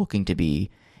looking to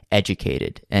be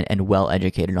educated and well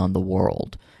educated on the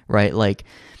world, right? Like,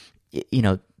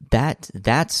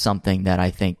 that's something that I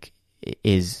think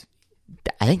that's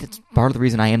part of the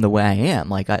reason I am the way I am.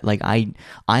 Like I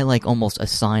like almost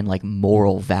assign like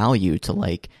moral value to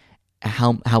like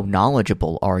how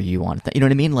knowledgeable are you on you know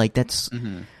what I mean? Like that's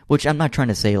which I'm not trying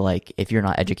to say like if you're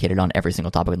not educated on every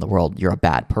single topic in the world, you're a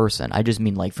bad person. I just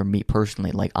mean like for me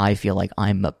personally, like I feel like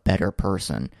I'm a better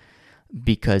person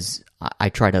because I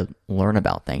try to learn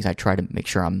about things. I try to make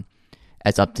sure I'm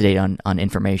as up to date on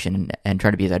information and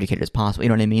try to be as educated as possible. You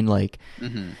know what I mean? Like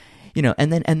and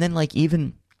then like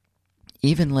even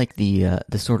like the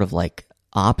sort of like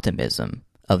optimism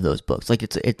of those books. Like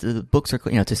the books are,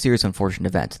 it's a series of unfortunate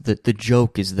events. The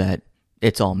joke is that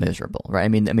it's all miserable, right? I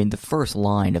mean the first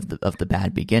line of the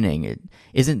bad beginning,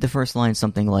 isn't the first line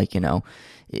something like,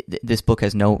 this book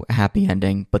has no happy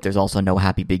ending, but there's also no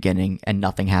happy beginning and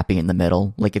nothing happy in the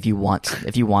middle. Like if you want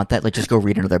that, like just go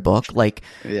read another book. Like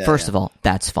first of all,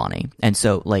 that's funny. And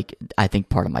so like I think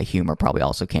part of my humor probably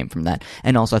also came from that.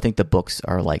 And also I think the books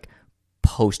are like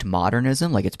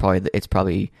postmodernism. Like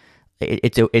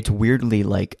it's weirdly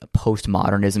like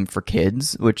postmodernism for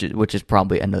kids, which is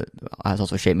probably, and has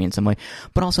also shaped me in some way.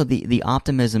 But also the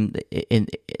optimism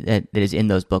that is in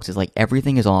those books is like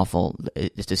everything is awful.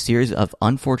 It's a series of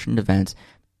unfortunate events.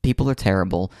 People are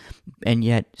terrible, and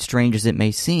yet, strange as it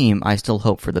may seem, I still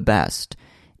hope for the best.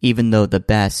 Even though the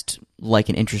best, like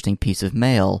an interesting piece of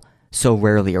mail, so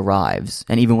rarely arrives,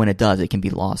 and even when it does, it can be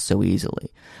lost so easily.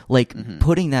 Like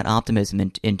putting that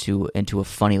optimism into a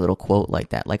funny little quote like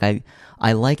that. Like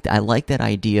I like that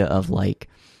idea of like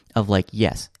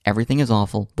yes, everything is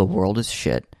awful, the world is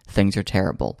shit, things are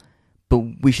terrible, but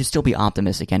we should still be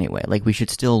optimistic anyway. Like we should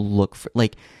still look for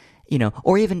like, you know,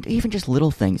 or even just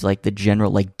little things like the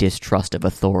general like distrust of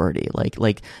authority.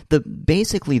 Like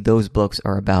basically those books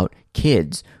are about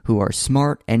kids who are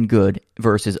smart and good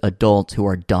versus adults who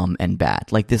are dumb and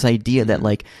bad. Like this idea that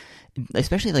like,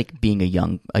 especially like being a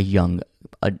young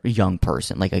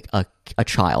person, like a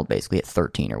child basically at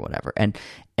 13 or whatever,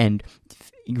 and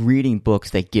reading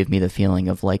books that give me the feeling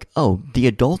of like, oh, the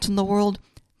adults in the world,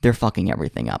 they're fucking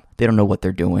everything up. They don't know what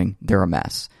they're doing. They're a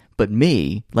mess. But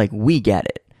me, like, we get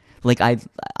it. Like,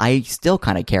 I still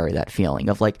kind of carry that feeling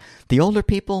of, like, the older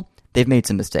people, they've made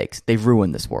some mistakes. They've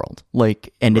ruined this world.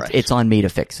 Like, and right. it's on me to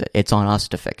fix it. It's on us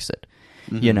to fix it,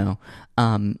 you know?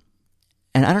 And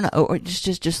I don't know, or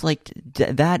just like,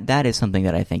 that is something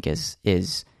that I think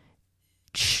is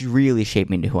really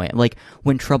shaped me into who I am. Like,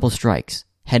 when trouble strikes,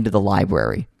 head to the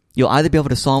library. You'll either be able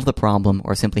to solve the problem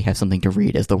or simply have something to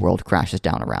read as the world crashes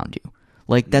down around you.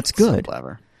 Like, that's good. So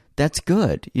clever. That's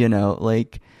good, you know?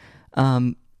 Like,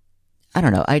 I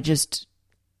don't know. I just,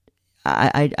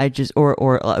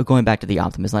 or going back to the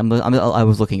optimism. I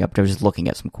was just looking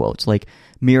at some quotes. Like,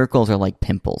 miracles are like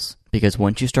pimples because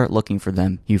once you start looking for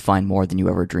them, you find more than you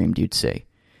ever dreamed you'd see.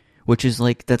 Which is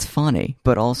like, that's funny,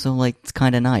 but also like it's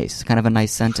kind of nice, kind of a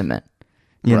nice sentiment,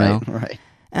 you know? Right.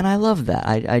 And I love that.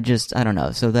 I don't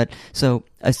know. So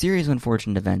a series of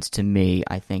unfortunate events to me,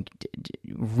 I think,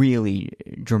 really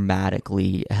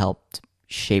dramatically helped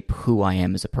shape who I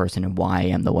am as a person and why I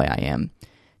am the way I am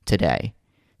today.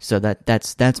 So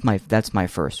that's my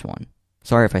first one.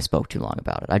 Sorry if I spoke too long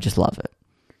about it. I just love it.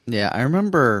 Yeah, I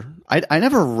remember. I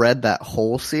never read that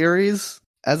whole series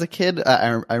as a kid.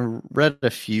 I read a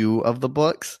few of the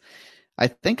books. I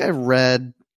think I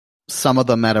read some of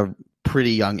them at a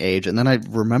pretty young age, and then I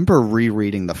remember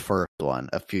rereading the first one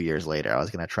a few years later. I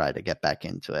was going to try to get back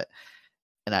into it,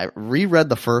 and I reread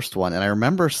the first one, and I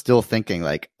remember still thinking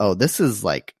like, oh, this is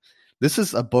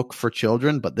a book for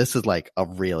children, but this is like a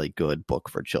really good book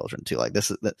for children too. Like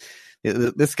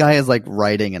this guy is like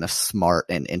writing in a smart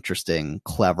and interesting,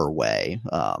 clever way,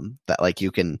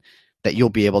 that you'll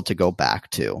be able to go back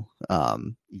to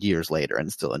years later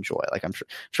and still enjoy. Like I'm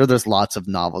sure there's lots of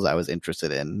novels I was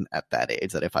interested in at that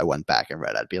age that if I went back and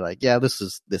read, I'd be like, yeah, this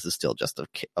is still just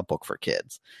a book for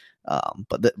kids.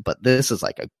 But this is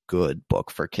like a good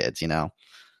book for kids, you know?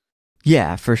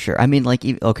 Yeah, for sure. I mean, like,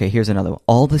 okay, here's another one.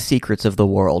 All the secrets of the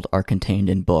world are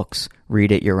contained in books.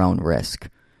 Read at your own risk.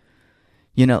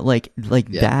 You know,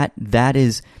 yeah. that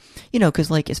is, you know,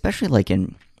 because like, especially like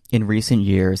in recent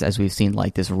years, as we've seen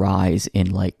like this rise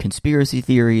in like conspiracy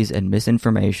theories and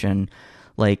misinformation,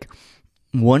 like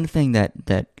one thing that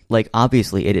like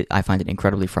obviously I find it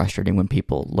incredibly frustrating when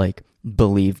people like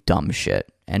believe dumb shit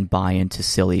and buy into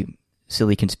silly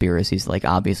conspiracies. Like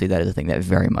obviously that is a thing that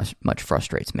very much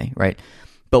frustrates me, right?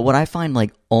 But what I find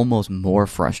like almost more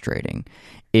frustrating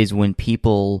is when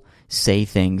people say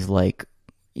things like,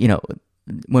 you know,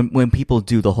 when people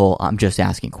do the whole "I'm just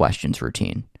asking questions"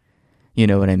 routine. You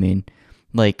know what I mean?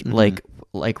 Like, mm-hmm.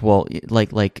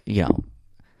 You know,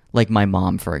 like my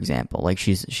mom, for example, like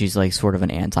she's like sort of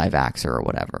an anti-vaxxer or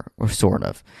whatever, or sort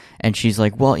of. And she's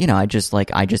like, well, you know, I just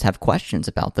have questions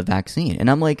about the vaccine.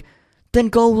 And I'm like, then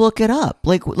go look it up.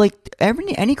 Like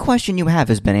any question you have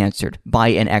has been answered by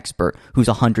an expert who's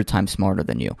 100 times smarter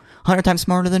than you, 100 times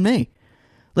smarter than me.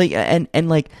 Like, and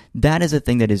like, that is a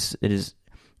thing that is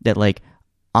that like,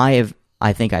 I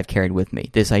think I've carried with me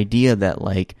this idea that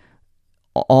like,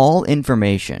 all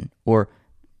information, or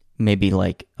maybe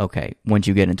like, okay, once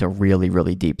you get into really,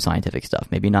 really deep scientific stuff,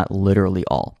 maybe not literally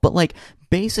all, but like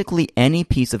basically any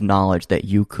piece of knowledge that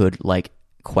you could like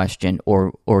question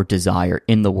or desire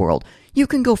in the world, you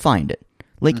can go find it.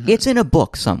 Like mm-hmm. It's in a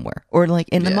book somewhere, or like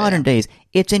in the modern days,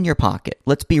 it's in your pocket.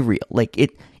 Let's be real. Like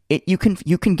you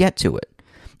can get to it.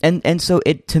 And so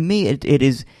to me,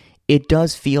 it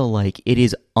does feel like it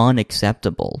is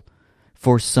unacceptable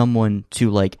for someone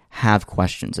to like have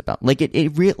questions about like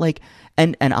it really like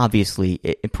and obviously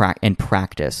in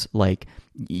practice like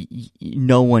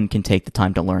no one can take the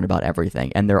time to learn about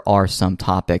everything, and there are some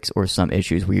topics or some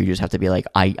issues where you just have to be like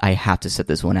I have to sit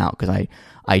this one out because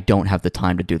I don't have the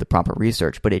time to do the proper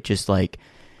research. But it just like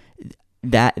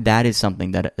that is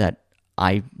something that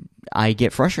I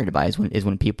get frustrated by is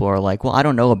when people are like, well, I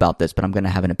don't know about this, but I'm going to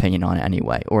have an opinion on it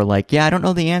anyway. Or like, yeah, I don't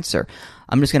know the answer,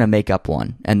 I'm just going to make up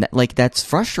one. And like, that's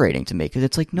frustrating to me because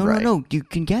it's like, no, you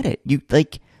can get it. You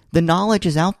like, the knowledge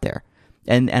is out there.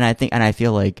 And I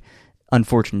feel like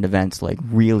unfortunate events like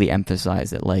really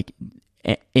emphasize that like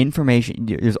information,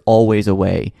 there's always a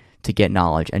way to get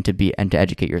knowledge and to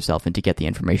educate yourself and to get the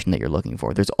information that you're looking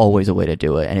for. There's always a way to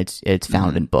do it, and it's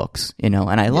found in books, and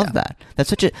I love that. That's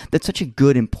such a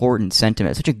good, important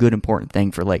sentiment, such a good, important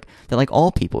thing for like that, like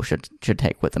all people should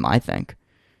take with them, I think.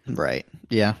 Right.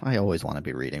 Yeah. I always want to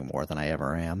be reading more than I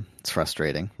ever am. It's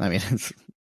frustrating. I mean,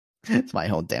 it's my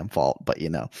own damn fault, but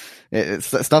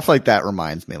it's stuff like that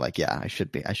reminds me like, yeah, I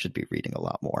should be reading a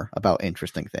lot more about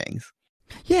interesting things.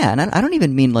 Yeah, and I don't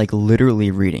even mean like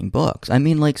literally reading books. I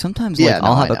mean like sometimes like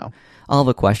I'll have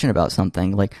a question about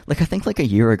something like I think like a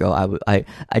year ago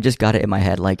I just got it in my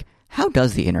head like, how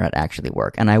does the internet actually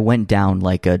work? And I went down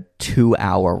like a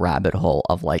 2-hour rabbit hole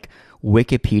of like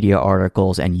Wikipedia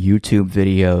articles and YouTube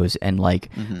videos and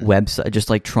like website, just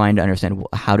like trying to understand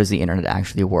how does the internet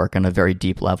actually work on a very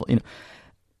deep level,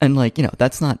 And like,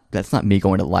 that's not me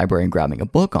going to the library and grabbing a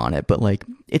book on it, but like,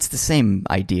 it's the same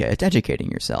idea. It's educating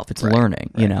yourself. It's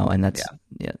learning, and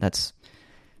that's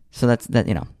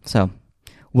so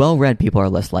well-read people are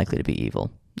less likely to be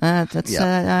evil. I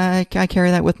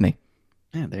carry that with me.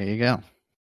 Yeah, there you go.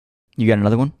 You got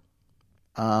another one?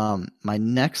 My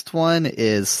next one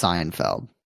is Seinfeld.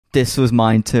 This was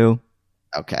mine too.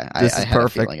 Okay. This I is had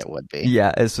perfect. a feeling it would be.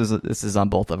 Yeah, this is on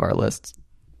both of our lists.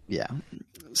 Yeah.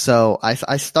 So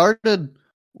I started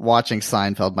watching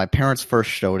Seinfeld. My parents first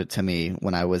showed it to me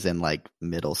when I was in like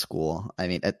middle school. I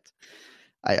mean,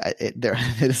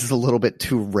 this is a little bit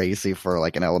too racy for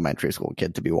like an elementary school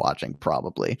kid to be watching,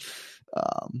 probably.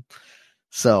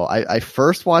 So I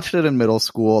first watched it in middle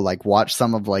school, like watched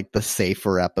some of like the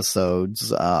safer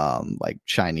episodes, like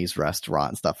Chinese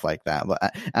restaurant and stuff like that.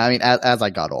 But I mean, as I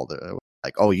got older, it was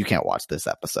like, oh, you can't watch this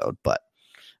episode, but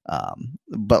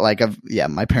like,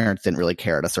 my parents didn't really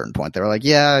care at a certain point. They were like,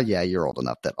 yeah, you're old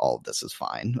enough that all of this is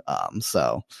fine.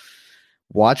 So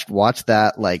watched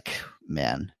that, like,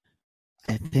 man,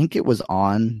 I think it was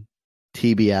on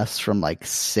TBS from like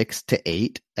 6 to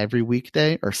 8 every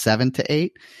weekday, or 7 to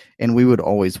 8. And we would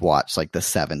always watch like the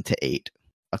 7 to 8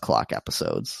 o'clock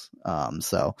episodes.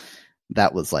 So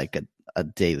that was like a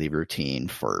daily routine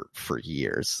for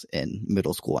years in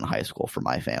middle school and high school for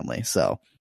my family. So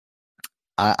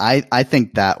I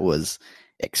think that was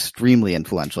extremely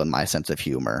influential in my sense of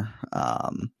humor.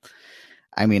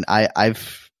 I mean, I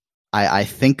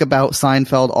think about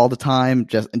Seinfeld all the time,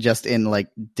 just in like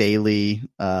daily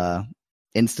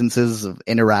instances of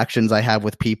interactions I have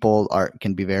with people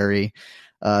can be very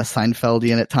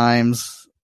Seinfeldian at times.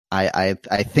 I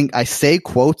think I say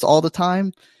quotes all the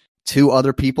time to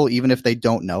other people, even if they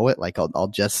don't know it. Like I'll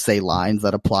just say lines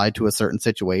that apply to a certain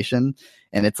situation.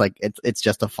 And it's like, it's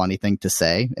just a funny thing to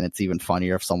say. And it's even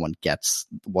funnier if someone gets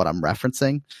what I'm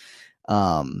referencing.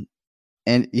 And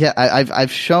yeah,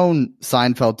 I've shown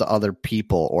Seinfeld to other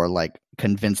people or like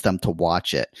convinced them to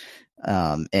watch it.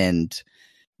 And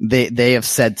they have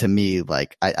said to me,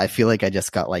 like, I feel like I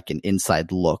just got like an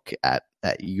inside look at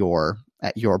your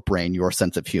brain, your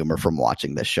sense of humor from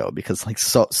watching this show, because like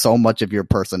so much of your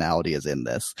personality is in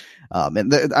this.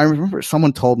 And I remember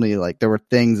someone told me like there were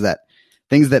things that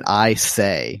I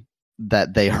say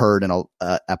that they heard in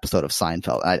a episode of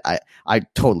Seinfeld. I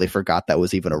totally forgot that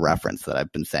was even a reference that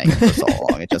I've been saying for so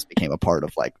long. It just became a part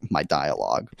of like my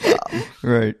dialogue.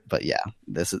 Right. But yeah,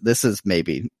 this is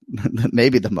maybe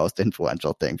the most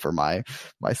influential thing for my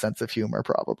sense of humor,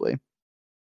 probably.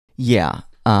 Yeah.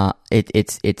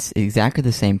 It's exactly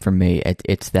the same for me.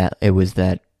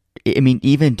 I mean,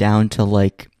 even down to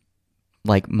like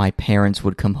my parents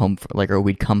would come home or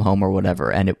we'd come home or whatever,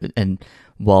 and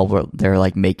while they're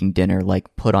like making dinner,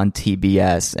 like put on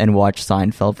TBS and watch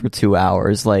Seinfeld for 2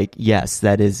 hours. Like, yes,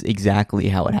 that is exactly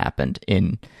how it happened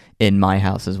in my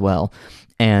house as well.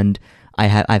 And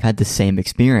I've had the same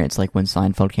experience, like when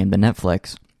Seinfeld came to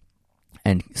Netflix,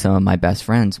 and some of my best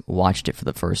friends watched it for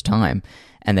the first time,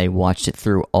 and they watched it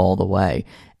through all the way.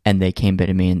 And they came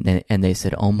to me and they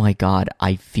said, "Oh my God,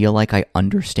 I feel like I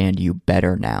understand you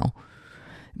better now."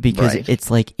 Because Right. it's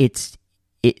like,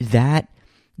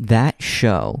 that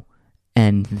show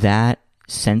and that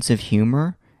sense of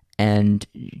humor and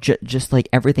just like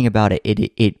everything about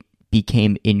it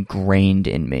became ingrained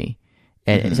in me.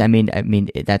 And I mean,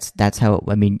 that's how,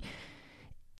 I mean,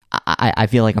 I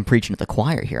feel like I'm preaching to the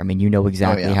choir here. I mean, you know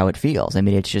exactly how it feels. I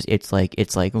mean, it's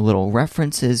like little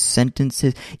references,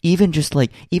 sentences, even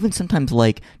sometimes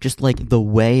like, just like the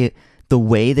way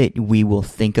that we will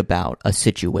think about a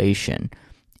situation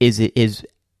is,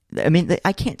 I mean,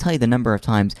 I can't tell you the number of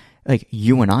times, like,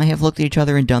 you and I have looked at each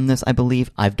other and done this, I believe.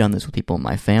 I've done this with people in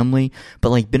my family, but,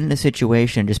 like, been in a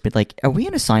situation and just been like, are we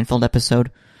in a Seinfeld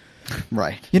episode?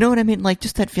 Right. You know what I mean? Like,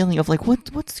 just that feeling of, like,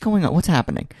 what's going on? What's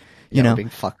happening? You know, we're being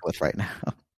fucked with right now.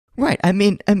 right? I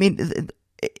mean,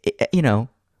 you know,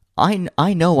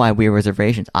 I know why we have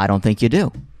reservations. I don't think you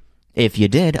do. If you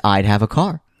did, I'd have a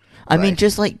car. I mean,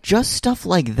 just stuff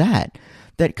like that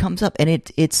comes up, and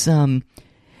it's and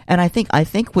I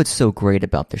think what's so great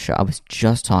about the show. I was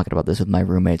just talking about this with my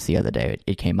roommates the other day.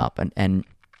 It came up, and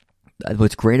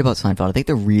what's great about Seinfeld, I think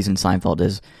the reason Seinfeld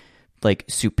is like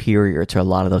superior to a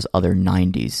lot of those other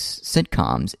 90s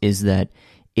sitcoms is that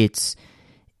it's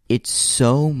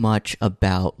so much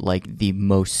about like the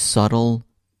most subtle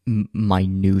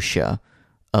minutia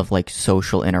of like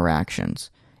social interactions.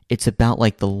 It's about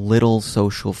like the little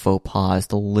social faux pas,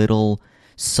 the little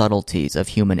subtleties of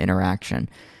human interaction.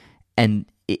 And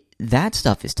that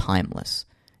stuff is timeless.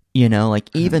 You know, like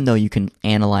even though you can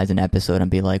analyze an episode and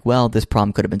be like, well, this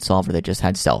problem could have been solved if they just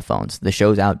had cell phones. The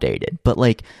show's outdated. But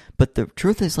the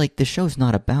truth is like the show's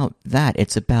not about that.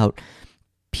 It's about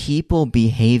people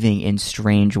behaving in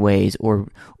strange ways or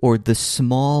the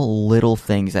small little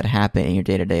things that happen in your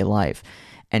day-to-day life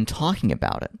and talking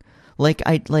about it.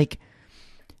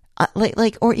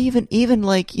 Or even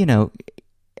like, you know,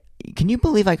 can you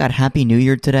believe I got Happy New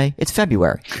Year today? It's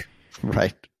February.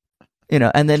 Right. You know,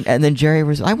 and then Jerry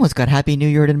was, I once got Happy New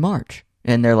Year in March.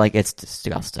 And they're like, it's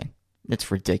disgusting.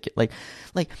 It's ridiculous.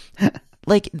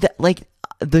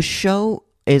 The show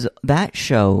is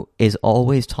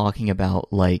always talking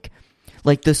about like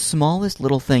the smallest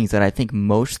little things that I think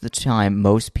most of the time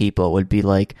most people would be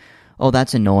like, oh,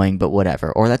 that's annoying, but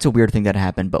whatever. Or that's a weird thing that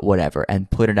happened, but whatever,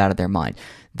 and put it out of their mind.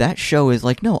 That show is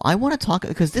like, no, I want to talk,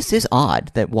 because this is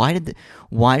odd. That why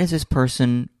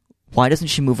doesn't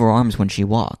she move her arms when she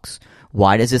walks?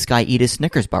 Why does this guy eat a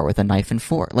Snickers bar with a knife and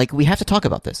fork? Like, we have to talk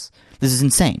about this. This is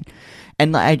insane.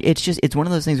 And it's one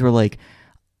of those things where, like,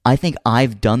 I think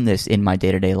I've done this in my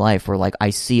day-to-day life where, like,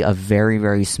 I see a very,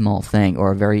 very small thing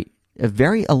or a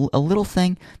little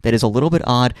thing that is a little bit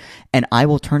odd, and I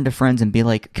will turn to friends and be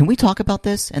like, can we talk about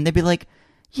this? And they'd be like,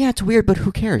 yeah, it's weird, but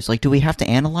who cares? Like, do we have to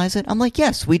analyze it? I'm like,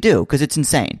 yes, we do, because it's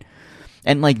insane.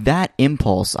 And, like, that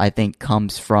impulse, I think,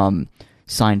 comes from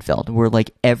Seinfeld, where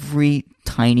like every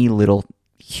tiny little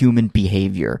human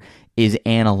behavior is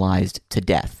analyzed to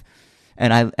death.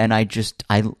 And I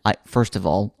first of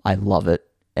all, I love it,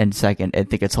 and second, I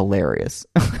think it's hilarious.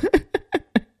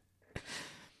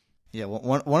 Yeah,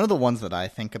 well, one of the ones that I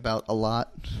think about a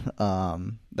lot,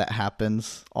 that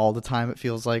happens all the time, it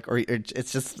feels like, or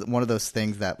it's just one of those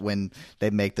things that when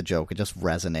they make the joke, it just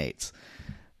resonates,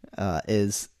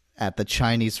 is at the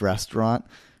Chinese restaurant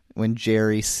when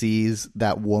Jerry sees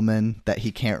that woman that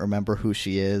he can't remember who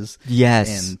she is.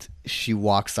 Yes. And she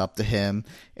walks up to him,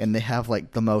 and they have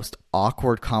like the most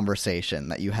awkward conversation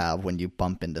that you have when you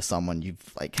bump into someone you've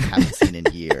like haven't seen in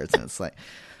years. And it's like,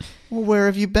 well, where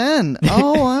have you been?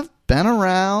 Oh, I've been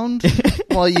around.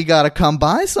 Well, you got to come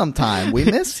by sometime. We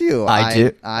miss you. I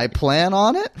do. I plan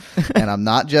on it, and I'm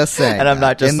not just saying. And I'm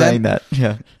not just saying that.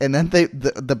 Yeah. And then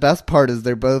the best part is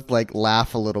they're both like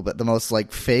laugh a little bit, the most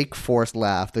like fake forced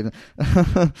laugh.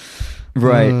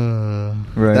 Right.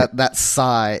 Right. That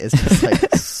sigh is just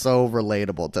like so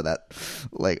relatable to that.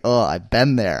 Like, oh, I've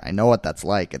been there. I know what that's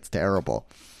like. It's terrible.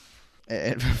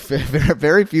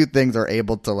 Very few things are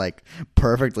able to like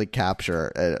perfectly capture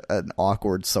an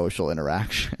awkward social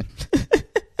interaction.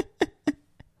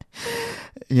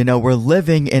 You know, we're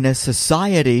living in a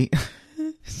society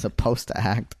supposed to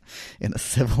act in a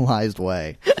civilized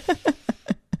way.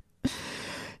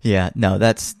 Yeah, no,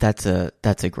 that's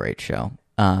a great show.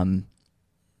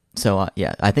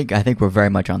 Yeah, I think we're very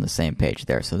much on the same page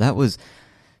there. So that was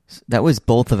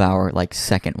both of our like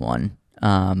second one.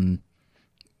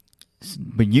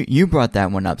 But you brought that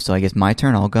one up, so I guess my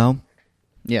turn. I'll go.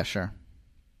 Yeah, sure.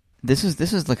 This is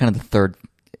the kind of the third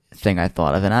thing I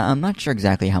thought of, and I'm not sure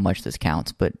exactly how much this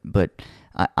counts, but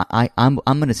I'm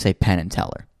going to say Penn and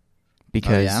Teller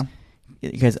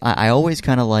because I always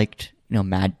kind of liked, you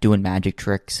know, doing magic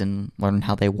tricks and learning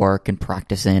how they work and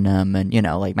practicing them, and you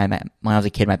know, like when I was a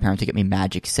kid, my parents would get me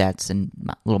magic sets and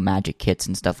little magic kits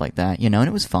and stuff like that, you know, and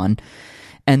it was fun.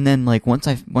 And then like once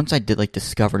I did like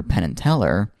discovered Penn and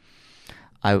Teller,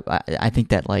 I think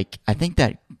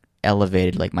that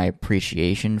elevated like my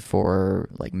appreciation for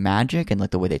like magic and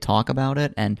like the way they talk about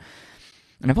it, and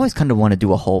I've always kind of wanted to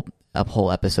do a whole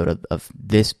episode of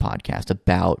this podcast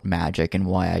about magic and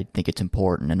why I think it's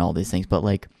important and all these things. But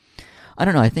like, I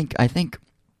don't know. I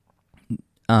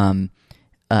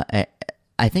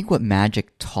think what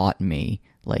magic taught me,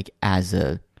 like as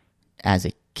a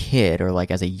kid or like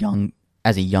as a young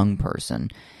person,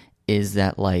 is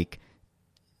that like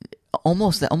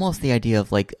almost the idea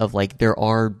of like there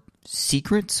are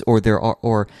secrets,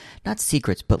 or not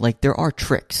secrets, but like there are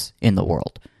tricks in the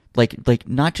world like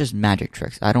not just magic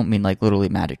tricks. I don't mean like literally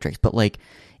magic tricks, but like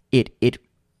it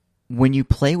when you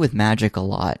play with magic a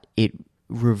lot, it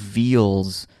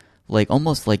reveals like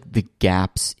almost like the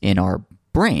gaps in our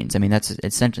brains. I mean, that's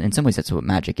essentially, in some ways, that's what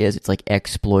magic is. It's like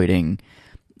exploiting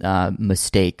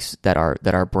mistakes that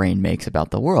our brain makes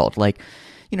about the world. Like,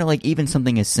 you know, like even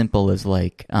something as simple as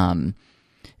like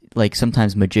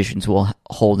sometimes magicians will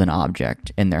hold an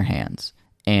object in their hands,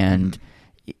 and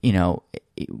you know,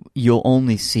 you'll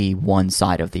only see one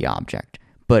side of the object.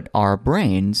 But our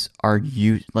brains are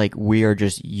we are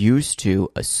just used to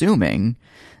assuming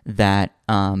that,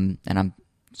 and I'm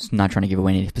not trying to give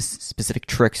away any specific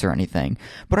tricks or anything,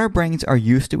 but our brains are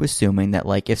used to assuming that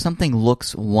like if something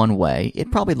looks one way, it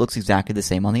probably looks exactly the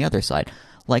same on the other side.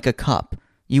 Like a cup,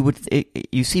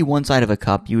 you see one side of a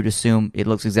cup, you would assume it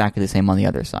looks exactly the same on the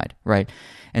other side, right?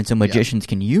 And so magicians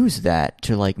can use that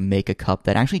to like make a cup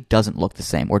that actually doesn't look the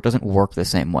same or doesn't work the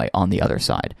same way on the other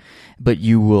side. But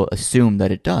you will assume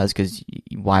that it does, because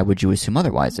why would you assume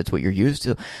otherwise? That's what you're used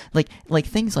to. Like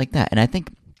things like that. And I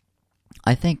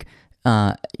think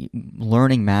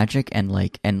learning magic and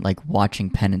watching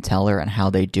Penn and Teller and how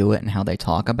they do it and how they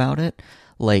talk about it,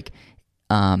 like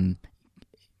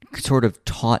sort of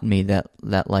taught me that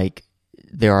like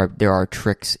there are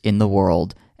tricks in the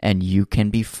world and you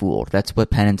can be fooled. That's what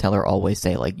Penn and Teller always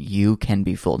say. Like, you can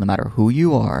be fooled. No matter who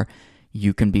you are,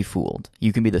 you can be fooled.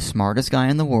 You can be the smartest guy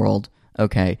in the world,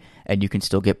 okay, and you can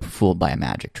still get fooled by a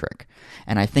magic trick.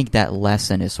 And I think that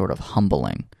lesson is sort of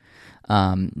humbling.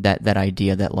 That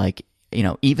idea that, like, you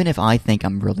know, even if I think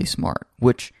I'm really smart,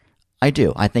 which I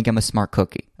do, I think I'm a smart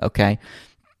cookie, okay,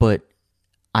 but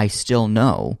I still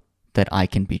know that I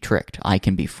can be tricked. I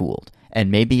can be fooled. And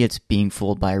maybe it's being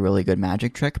fooled by a really good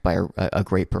magic trick, by a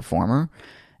great performer,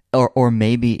 or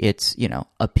maybe it's, you know,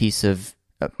 a piece of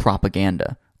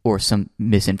propaganda or some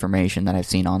misinformation that I've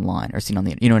seen online or seen on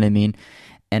the, you know what I mean?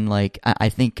 And like, I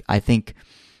think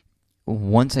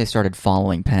once I started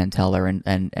following Penn and Teller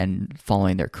and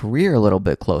following their career a little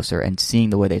bit closer and seeing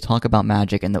the way they talk about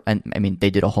magic, and I mean, they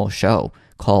did a whole show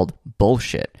called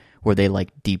Bullshit, where they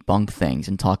like debunk things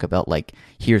and talk about like,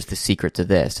 here's the secret to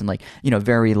this, and like, you know,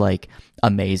 very like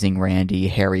Amazing Randy,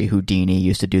 Harry Houdini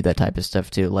used to do that type of stuff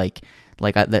too.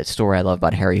 That story I love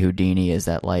about Harry Houdini is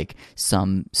that like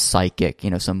some psychic,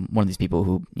 you know, one of these people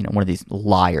who, you know, one of these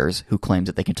liars who claims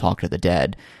that they can talk to the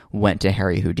dead, went to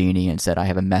Harry Houdini and said, I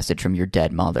have a message from your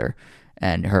dead mother.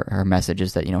 And her message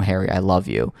is that, you know, Harry, I love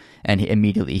you. And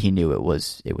immediately he knew it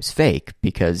was fake,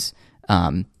 because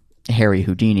Harry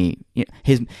Houdini, you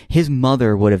know, his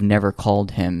mother would have never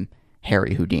called him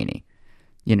Harry Houdini,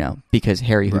 you know, because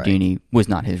Harry Houdini was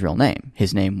not his real name.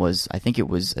 His name was, I think it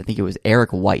was Eric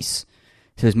Weiss.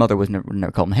 So his mother was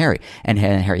never called him Harry, and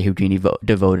Harry Houdini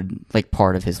devoted like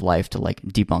part of his life to like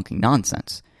debunking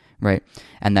nonsense, right?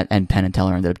 And Penn and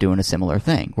Teller ended up doing a similar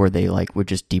thing where they like would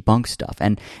just debunk stuff,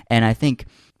 and I think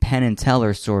Penn and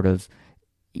Teller sort of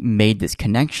made this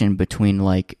connection between,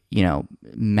 like, you know,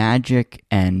 magic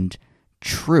and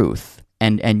truth,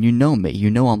 and you know me, you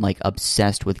know, I'm like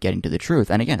obsessed with getting to the truth,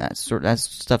 and again, that's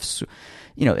stuff,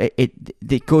 you know,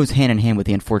 it goes hand in hand with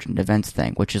the unfortunate events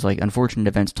thing, which is like, unfortunate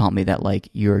events taught me that like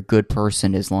you're a good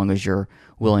person as long as you're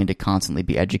willing to constantly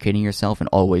be educating yourself and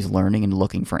always learning and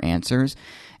looking for answers,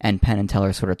 and Penn and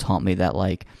Teller sort of taught me that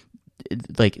like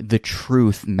the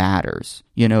truth matters,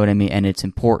 you know what I mean, and it's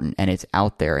important and it's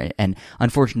out there, and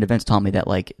unfortunate events taught me that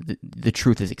like the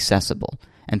truth is accessible,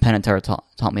 and Penn and Teller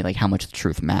taught me like how much the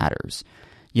truth matters,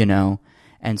 you know.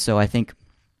 And so I think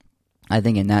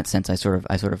in that sense I sort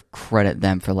of credit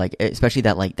them for like, especially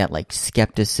that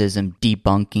skepticism,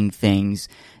 debunking things,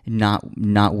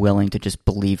 not willing to just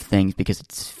believe things because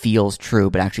it feels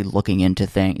true, but actually looking into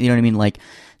things, you know what I mean, like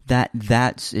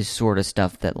that is sort of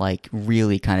stuff that like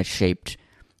really kind of shaped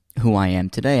who I am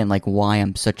today, and like why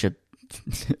I'm such an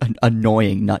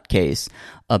annoying nutcase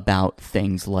about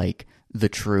things like the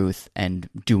truth and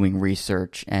doing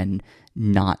research and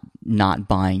not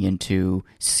buying into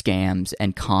scams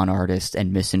and con artists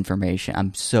and misinformation.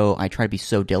 I try to be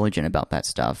so diligent about that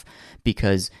stuff,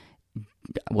 because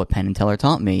what Penn and Teller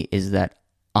taught me is that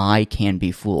I can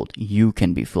be fooled. You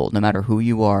can be fooled. No matter who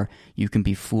you are, you can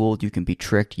be fooled, you can be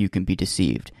tricked, you can be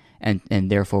deceived. And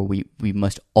therefore we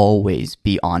must always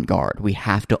be on guard. We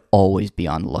have to always be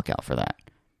on the lookout for that.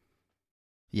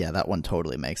 Yeah, that one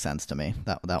totally makes sense to me.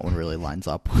 That one really lines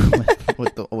up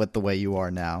with the way you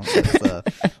are now.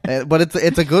 But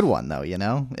it's a good one though, you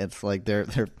know. It's like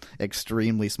they're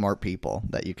extremely smart people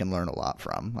that you can learn a lot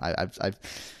from.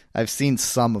 I've seen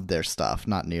some of their stuff,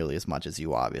 not nearly as much as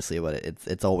you, obviously, but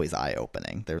it's always eye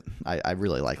opening. I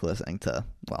really like listening to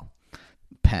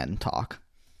Penn talk.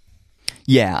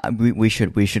 Yeah, we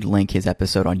should link his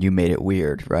episode on You Made It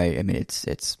Weird, right? I mean,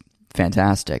 it's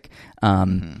fantastic.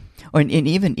 And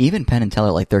even Penn and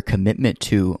Teller, like their commitment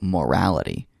to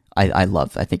morality, I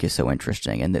love. I think is so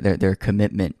interesting, and their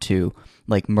commitment to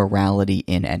like morality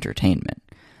in entertainment.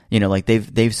 You know, like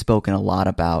they've spoken a lot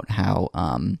about how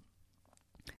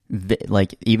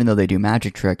like even though they do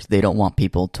magic tricks, they don't want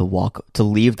people to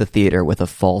leave the theater with a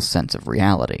false sense of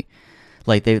reality.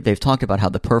 Like they've talked about how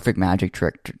the perfect magic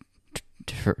trick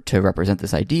to represent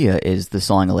this idea is the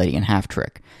sawing a lady in half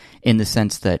trick, in the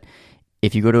sense that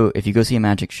if you go see a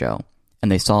magic show and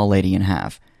they saw a lady in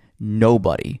half,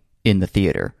 nobody in the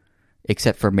theater,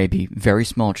 except for maybe very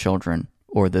small children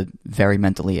or the very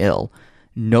mentally ill,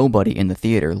 nobody in the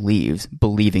theater leaves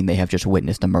believing they have just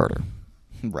witnessed a murder.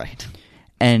 Right.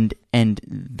 And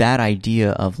that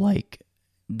idea of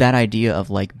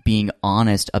being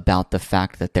honest about the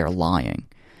fact that they're lying.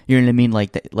 You know what I mean?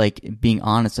 Like being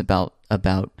honest about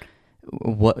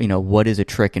what is a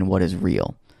trick and what is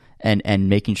real, and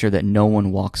making sure that no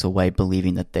one walks away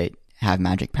believing that they have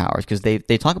magic powers, because they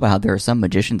talk about how there are some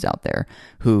magicians out there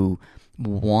who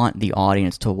want the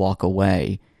audience to walk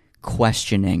away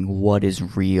questioning what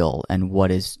is real and what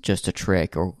is just a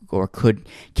trick, or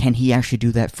can he actually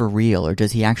do that for real, or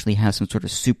does he actually have some sort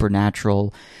of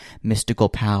supernatural mystical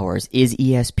powers? Is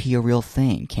ESP a real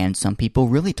thing? Can some people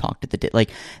really talk to the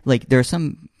like there are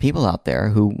some people out there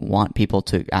who want people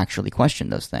to actually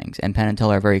question those things, and Penn and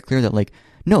Teller are very clear that like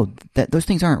no, that those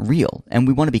things aren't real, and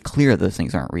we want to be clear that those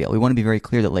things aren't real. We want to be very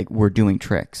clear that like we're doing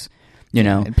tricks, you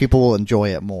know, and people will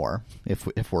enjoy it more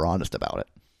if we're honest about it.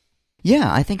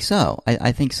 Yeah, I think so.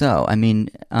 I think so. I mean,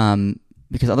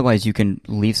 because otherwise you can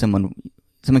leave someone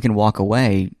can walk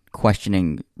away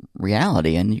questioning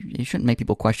reality, and you shouldn't make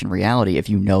people question reality if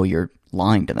you know you're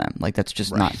lying to them. Like that's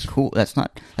just not cool. That's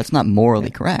not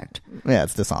morally correct. Yeah,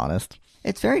 it's dishonest.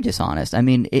 It's very dishonest. I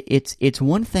mean, it's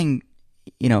one thing,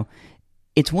 you know,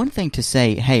 it's one thing to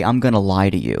say, "Hey, I'm going to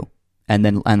lie to you." And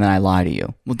then I lie to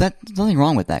you. Well, there's nothing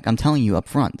wrong with that. I'm telling you up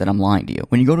front that I'm lying to you.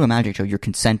 When you go to a magic show, you're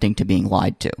consenting to being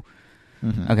lied to.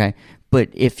 Mm-hmm. Okay, but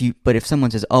if someone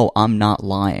says, "Oh, I'm not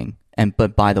lying,"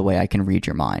 but by the way, I can read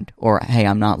your mind, or "Hey,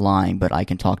 I'm not lying, but I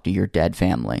can talk to your dead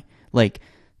family," like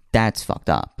that's fucked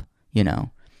up, you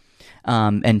know.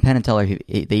 And Penn and Teller,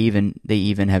 they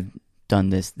even have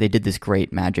done this. They did this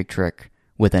great magic trick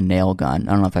with a nail gun.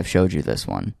 I don't know if I've showed you this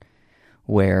one,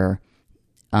 where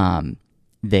Penn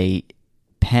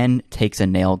takes a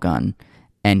nail gun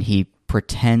and he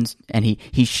pretends and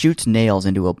he shoots nails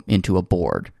into a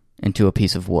board, into a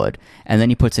piece of wood, and then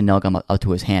he puts a nail gun up to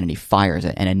his hand and he fires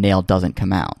it, and a nail doesn't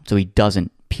come out, so he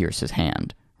doesn't pierce his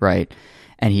hand, right?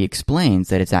 And he explains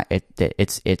that it's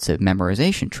a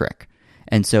memorization trick,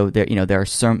 and so there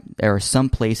are some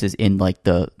places in like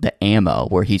the ammo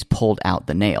where he's pulled out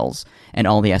the nails, and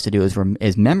all he has to do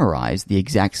is memorize the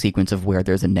exact sequence of where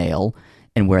there's a nail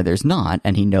and where there's not,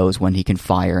 and he knows when he can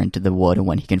fire into the wood and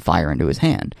when he can fire into his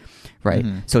hand, right?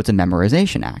 Mm-hmm. So it's a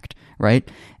memorization act, right?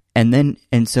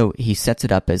 And so he sets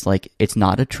it up as like it's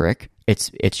not a trick, it's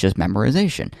just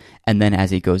memorization. And then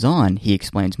as he goes on, he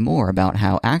explains more about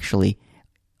how actually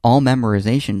all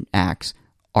memorization acts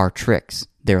are tricks,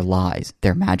 they're lies,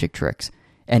 they're magic tricks.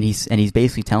 And he's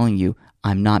basically telling you,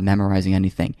 I'm not memorizing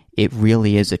anything. It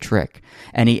really is a trick.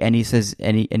 And he says,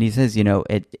 you know,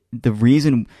 the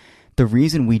reason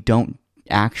we don't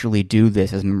actually do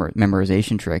this as a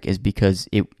memorization trick is because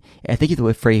I think the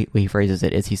way he phrases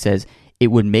it is he says it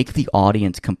would make the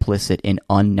audience complicit in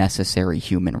unnecessary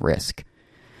human risk.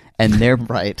 And their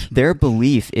their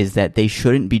belief is that they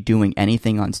shouldn't be doing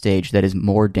anything on stage that is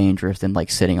more dangerous than like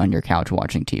sitting on your couch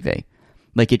watching TV.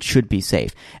 Like it should be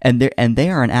safe. And they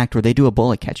are an act where they do a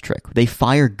bullet catch trick. They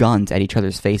fire guns at each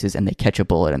other's faces and they catch a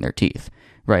bullet in their teeth,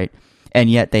 right? And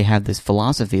yet they have this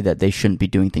philosophy that they shouldn't be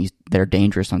doing things that are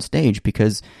dangerous on stage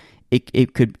because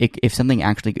if something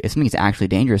is actually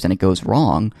dangerous and it goes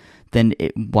wrong, then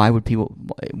why would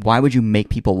you make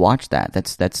people watch that?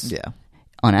 That's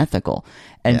unethical.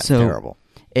 And so terrible.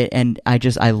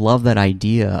 I love that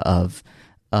idea of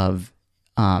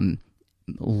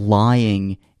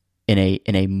lying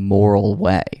in a moral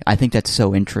way. I think that's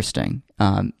so interesting.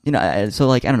 You know, so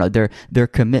like I don't know, their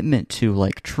commitment to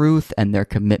like truth and their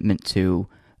commitment to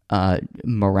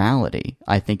morality,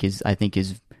 I think is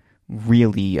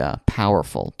really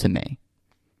powerful to me.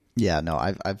 Yeah, no,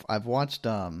 I've watched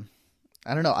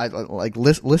I don't know, I like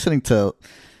listening to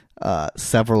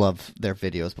several of their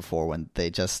videos before when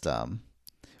they just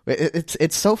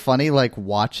it's so funny like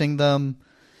watching them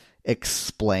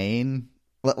explain,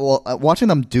 watching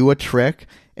them do a trick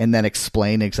and then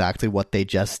explain exactly what they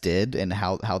just did and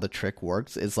how the trick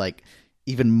works is like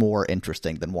even more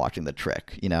interesting than watching the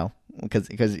trick, because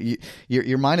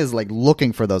your mind is like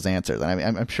looking for those answers. And I mean,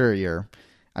 I'm sure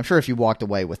if you walked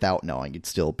away without knowing, you'd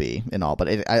still be in all.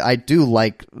 But I do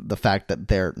like the fact that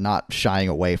they're not shying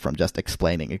away from just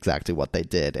explaining exactly what they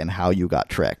did and how you got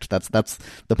tricked. That's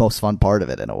the most fun part of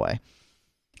it, in a way.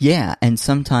 Yeah, and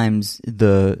sometimes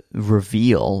the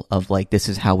reveal of like, this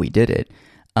is how we did it,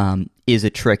 is a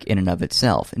trick in and of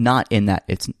itself. Not in that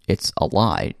it's a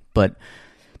lie, but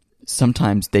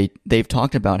sometimes they've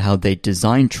talked about how they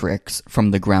design tricks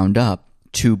from the ground up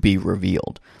to be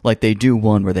revealed. Like they do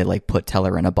one where they like put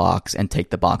Teller in a box and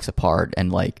take the box apart,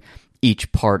 and like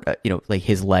each part, like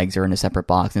his legs are in a separate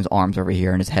box and his arms over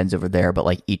here and his head's over there, but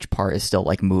like each part is still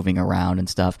like moving around and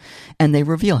stuff. And they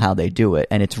reveal how they do it,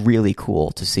 and it's really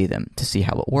cool to see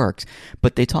how it works.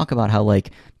 But they talk about how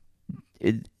like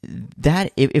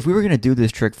that if we were going to do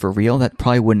this trick for real, that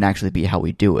probably wouldn't actually be how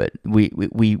we do it. We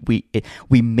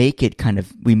make it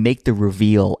we make the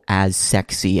reveal as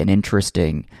sexy and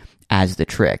interesting as the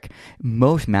trick.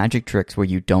 Most magic tricks where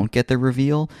you don't get the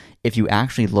reveal, if you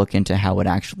actually look into how it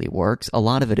actually works, a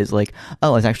lot of it is like,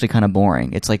 oh, it's actually kind of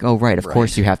boring. It's like, oh, right, of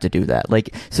course you have to do that.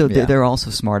 Like, so they're also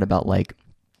smart about like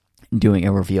doing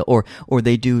a reveal, or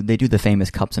they do the famous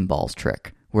cups and balls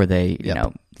trick where they,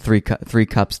 three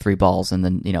cups, 3 balls, and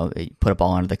then, they put a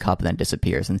ball under the cup and then it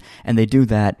disappears. And they do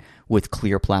that with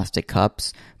clear plastic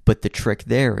cups. But the trick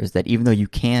there is that even though you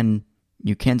can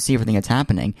see everything that's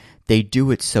happening, they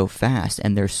do it so fast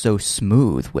and they're so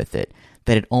smooth with it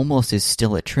that it almost is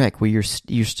still a trick where you're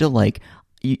still like,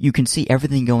 you can see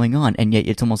everything going on, and yet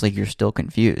it's almost like you're still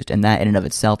confused. And that in and of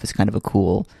itself is kind of a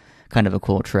cool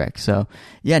trick. So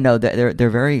yeah, no, they're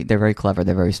very clever.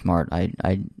 They're very smart.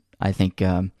 I think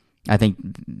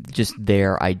just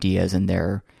their ideas and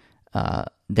their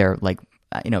like,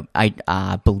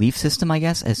 belief system, I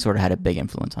guess, has sort of had a big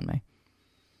influence on me.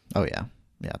 Oh yeah.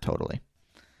 Yeah, totally.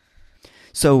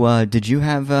 So, did you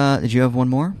have one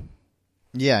more?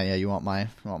 Yeah. You want my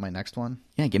next one?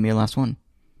 Yeah, give me your last one.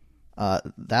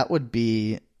 That would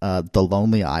be The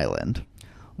Lonely Island.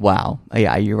 Wow.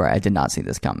 Yeah, you're right. I did not see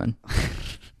this coming.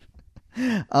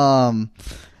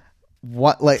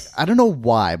 What? Like, I don't know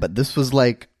why, but this was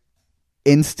like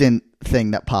instant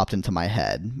thing that popped into my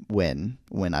head when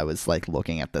I was like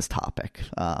looking at this topic.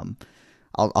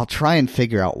 I'll try and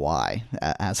figure out why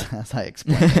as I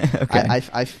explain. Okay.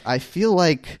 I feel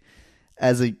like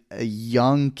as a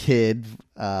young kid,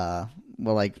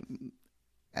 like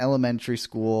elementary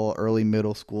school, early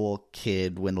middle school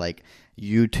kid, when like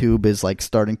YouTube is like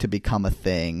starting to become a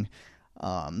thing,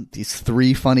 these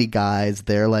 3 funny guys,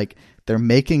 they're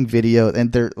making videos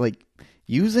and they're like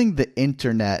using the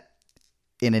internet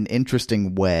in an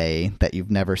interesting way that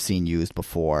you've never seen used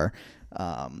before.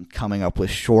 Coming up with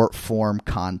short form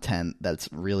content that's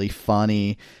really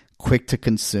funny, quick to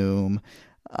consume.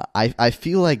 I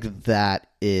feel like that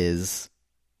is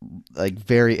like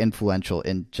very influential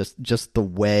in just the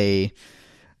way.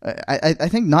 I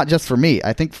think not just for me.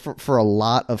 I think for a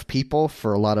lot of people,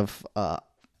 for a lot of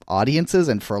audiences,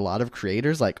 and for a lot of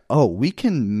creators, like, oh, we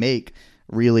can make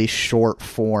really short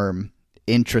form,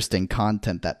 interesting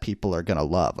content that people are gonna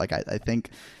love. Like I think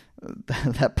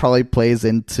that probably plays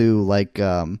into like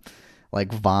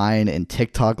Vine and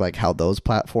TikTok, like how those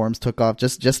platforms took off.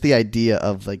 Just the idea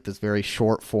of like this very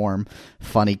short form,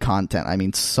 funny content. I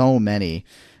mean, so many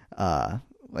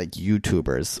like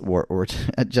YouTubers were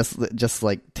just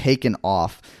like taken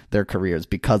off their careers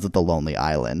because of The Lonely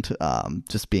Island.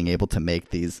 Just being able to make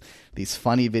these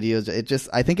funny videos.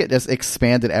 I think it just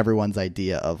expanded everyone's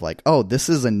idea of like, oh, this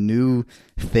is a new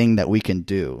thing that we can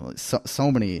do.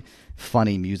 So many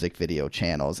funny music video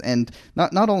channels, and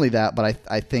not only that, but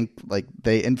I think like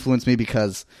they influenced me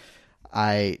because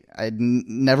I'd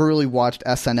never really watched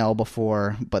SNL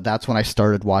before, but that's when I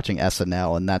started watching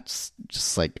SNL, and that's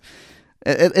just like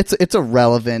it's a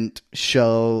relevant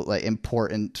show, like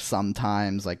important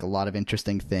sometimes. Like a lot of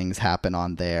interesting things happen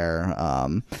on there.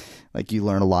 Like you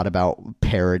learn a lot about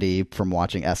parody from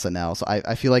watching SNL. So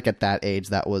I feel like at that age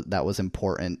that was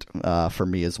important for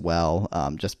me as well.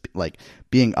 Just like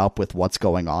being up with what's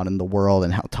going on in the world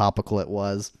and how topical it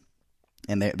was.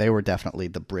 And they were definitely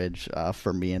the bridge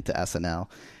for me into SNL.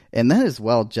 And then as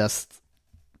well, just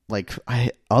like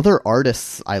other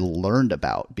artists I learned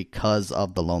about because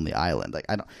of The Lonely Island. Like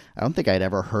I don't think I'd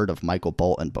ever heard of Michael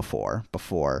Bolton before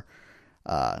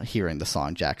hearing the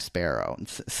song Jack Sparrow. And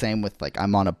same with like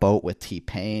I'm on a Boat with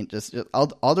T-Pain. Just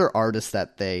other artists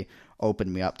that they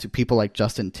opened me up to. People like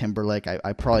Justin Timberlake.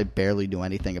 I probably barely knew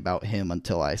anything about him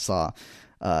until I saw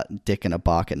Dick in a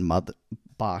Box and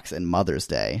Mother's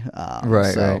Day.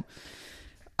 Right.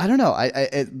 I don't know.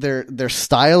 Their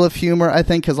style of humor, I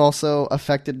think, has also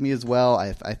affected me as well.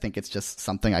 I think it's just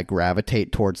something I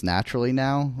gravitate towards naturally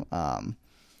now.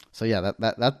 So yeah,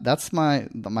 that's my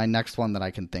next one that I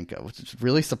can think of, which is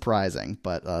really surprising.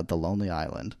 But The Lonely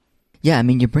Island. Yeah, I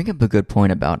mean, you bring up a good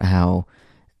point about how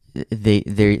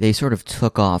they sort of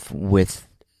took off with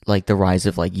like the rise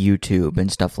of like YouTube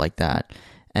and stuff like that,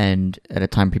 and at a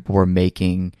time people were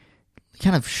making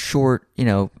kind of short,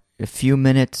 a few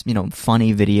minutes,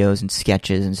 funny videos and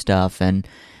sketches and stuff, and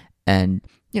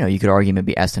you could argue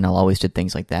maybe SNL always did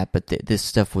things like that, but this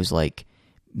stuff was like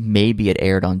maybe it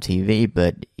aired on TV,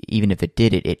 but even if it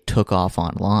did, it took off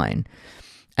online.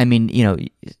 I mean,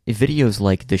 videos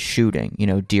like The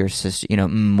Shooting, Dear Sister,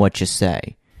 What You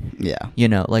Say, yeah,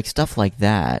 like stuff like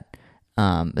that.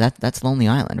 That's Lonely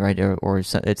Island, right? Or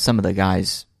it's some of the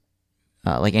guys.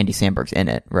 Like Andy Samberg's in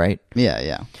it, right?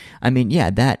 Yeah. I mean,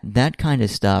 yeah, that kind of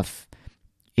stuff,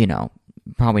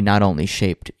 probably not only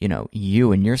shaped,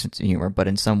 you and your sense of humor, but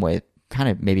in some way kind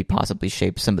of maybe possibly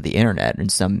shaped some of the internet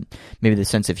and maybe the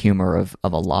sense of humor of a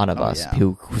lot of us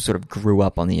who sort of grew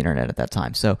up on the internet at that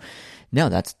time. So, no,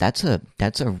 that's a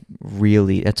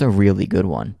really good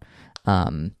one.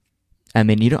 I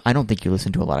mean, I don't think you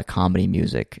listen to a lot of comedy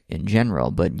music in general,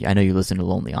 but I know you listen to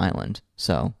Lonely Island,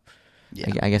 so. Yeah.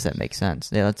 I guess that makes sense.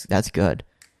 Yeah, that's good.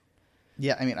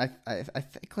 Yeah, I mean, I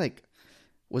think like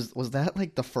was that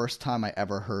like the first time I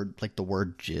ever heard like the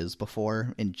word jizz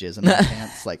before in Jizz in My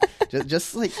Pants? Like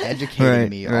just like educating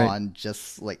me on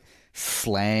just like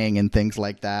slang and things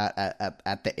like that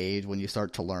at the age when you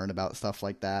start to learn about stuff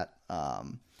like that.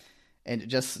 And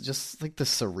just like the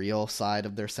surreal side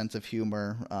of their sense of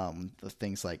humor. The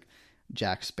things like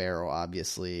Jack Sparrow,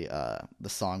 obviously, the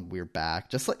song We're Back,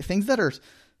 just like things that are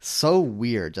so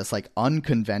weird, just like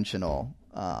unconventional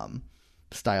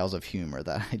styles of humor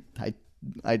that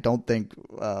I don't think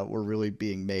were really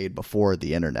being made before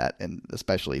the internet, and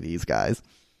especially these guys.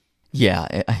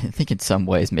 Yeah, I think in some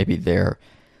ways maybe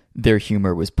their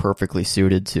humor was perfectly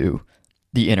suited to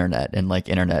the internet and like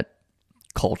internet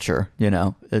culture.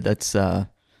 That's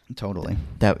totally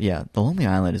that. Yeah, The Lonely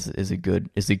Island is a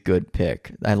good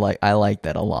pick. I like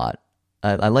that a lot.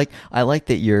 I like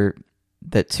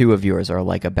that two of yours are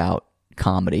like about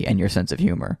comedy and your sense of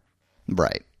humor.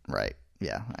 Right.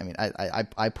 Yeah. I mean,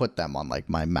 I put them on like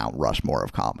my Mount Rushmore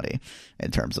of comedy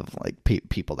in terms of like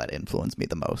people that influence me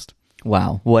the most.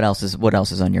 Wow. What else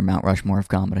is on your Mount Rushmore of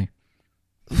comedy?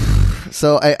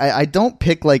 So I don't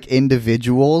pick like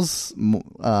individuals.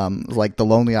 Like The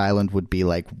Lonely Island would be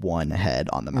like one head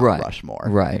on the Mount Rushmore.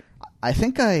 Right. I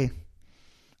think I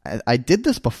did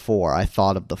this before. I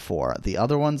thought of the four. The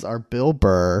other ones are Bill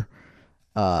Burr,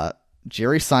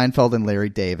 Jerry Seinfeld, and Larry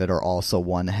David are also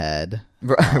one head.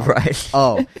 Right.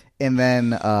 And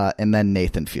then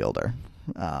Nathan Fielder.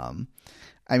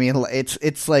 I mean,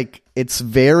 it's like it's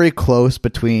very close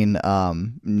between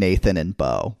Nathan and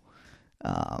Bo.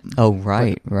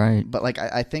 Right. But like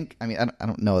I think, I mean, I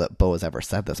don't know that Bo has ever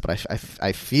said this, but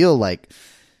I feel like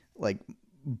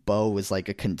Bo is like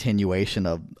a continuation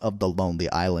of The Lonely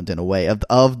Island in a way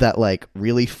of that like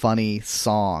really funny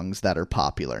songs that are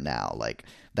popular now, like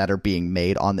that are being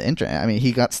made on the internet. I mean,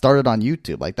 he got started on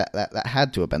YouTube, like that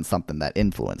had to have been something that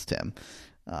influenced him.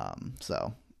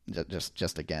 So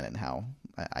just again, in how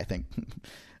I think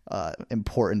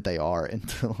important they are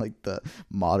into like the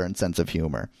modern sense of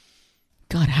humor.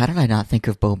 God, how did I not think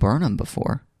of Bo Burnham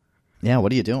before? Yeah,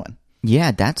 what are you doing?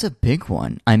 Yeah, that's a big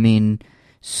one. I mean,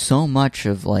 so much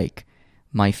of like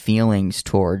my feelings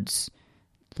towards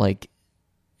like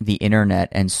the internet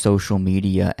and social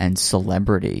media and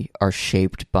celebrity are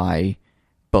shaped by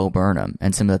Bo Burnham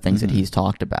and some of the things that he's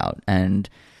talked about, and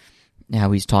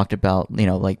how he's talked about,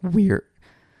 like weird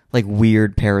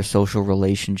parasocial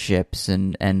relationships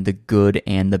and the good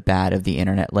and the bad of the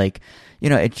internet. Like,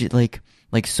 it's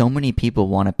like so many people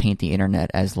want to paint the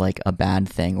internet as like a bad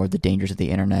thing or the dangers of the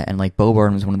internet, and like Bo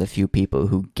Burnham is one of the few people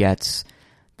who gets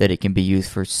that it can be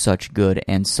used for such good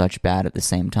and such bad at the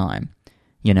same time.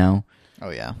 Oh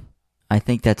yeah. I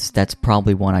think that's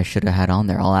probably one I should have had on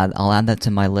there. I'll add that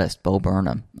to my list. Bo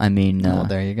Burnham. I mean,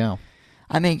 there you go.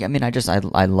 I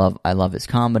love his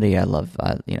comedy. I love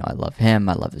him.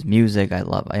 I love his music. I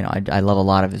love a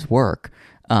lot of his work.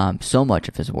 So much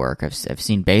of his work. I've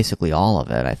seen basically all of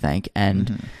it, I think.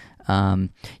 And I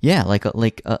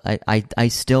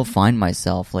still find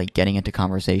myself like getting into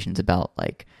conversations about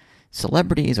like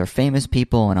celebrities or famous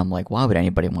people, and I'm like, why would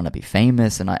anybody want to be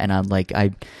famous? And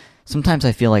I sometimes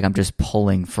I feel like I'm just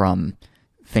pulling from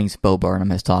things Bo Burnham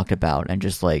has talked about and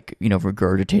just like,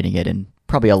 regurgitating it in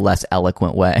probably a less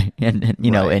eloquent way, and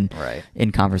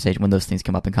in conversation when those things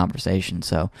come up in conversation.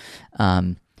 So,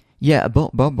 Yeah, Bo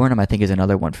Burnham, I think, is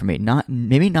another one for me.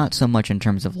 Maybe not so much in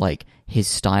terms of like his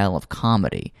style of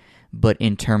comedy, but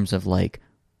in terms of like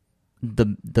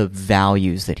the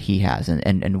values that he has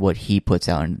and what he puts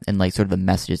out and like sort of the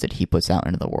messages that he puts out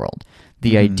into the world.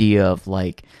 The idea of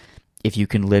like, if you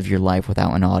can live your life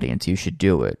without an audience, you should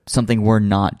do it. Something we're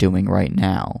not doing right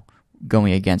now,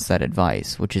 going against that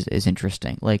advice, which is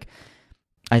interesting. Like,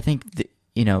 I think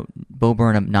Bo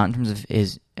Burnham, not in terms of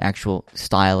his actual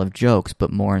style of jokes,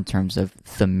 but more in terms of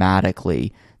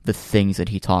thematically the things that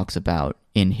he talks about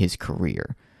in his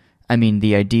career. I mean,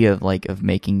 the idea of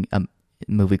making a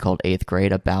movie called Eighth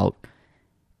Grade about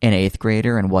an eighth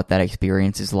grader and what that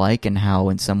experience is like, and how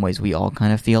in some ways we all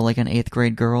kind of feel like an eighth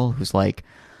grade girl who's like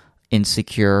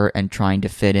insecure and trying to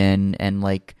fit in, and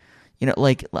like,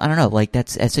 like, I don't know, like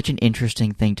that's such an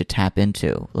interesting thing to tap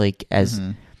into, like as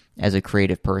a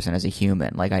creative person, as a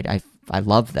human. Like I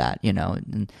love that, and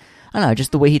I don't know,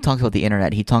 just the way he talks about the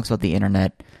internet. He talks about the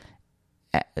internet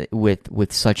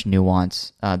with such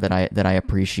nuance that I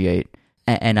appreciate,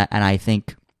 and I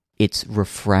think it's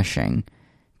refreshing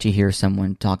to hear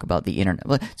someone talk about the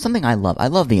internet. Something I love. I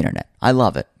love the internet. I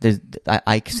love it.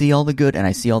 I see all the good and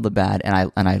I see all the bad, and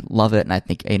I love it. And I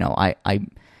think I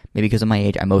maybe because of my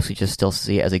age, I mostly just still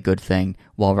see it as a good thing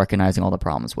while recognizing all the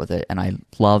problems with it. And I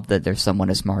love that there's someone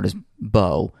as smart as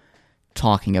Bo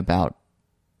talking about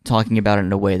it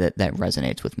in a way that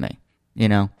resonates with me.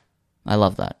 I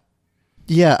love that.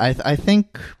 Yeah, I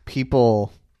think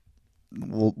people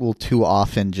will too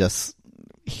often just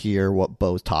hear what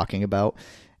Bo's talking about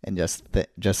and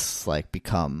just like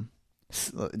become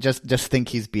just think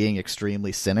he's being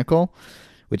extremely cynical,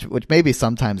 which maybe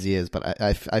sometimes he is, but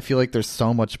I feel like there's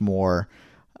so much more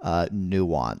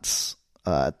nuance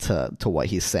to what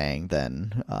he's saying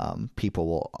than people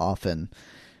will often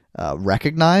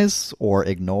recognize or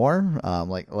ignore.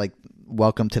 Like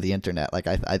welcome to the internet. Like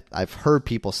I've heard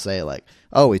people say like,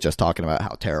 oh, he's just talking about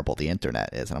how terrible the internet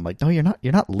is, and I'm like, no, you're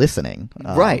not listening.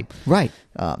 Right.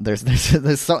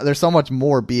 There's so much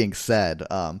more being said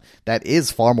that is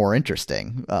far more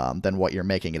interesting than what you're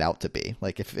making it out to be.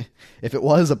 Like if it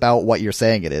was about what you're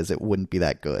saying it is, it wouldn't be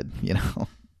that good.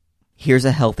 Here's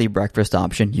a healthy breakfast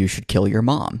option. You should kill your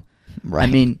mom. Right.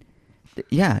 I mean,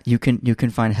 yeah, you can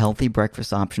find healthy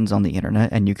breakfast options on the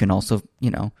internet, and you can also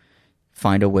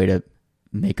find a way to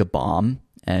make a bomb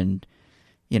and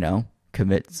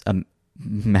commit a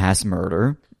mass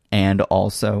murder and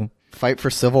also fight for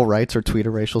civil rights or tweet a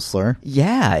racial slur.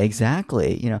 Yeah,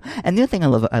 exactly. And the other thing I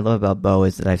love about Bo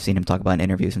is that I've seen him talk about in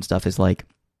interviews and stuff is like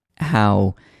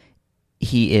how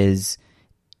he is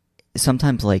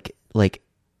sometimes like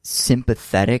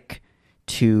sympathetic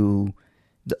to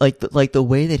like the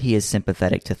way that he is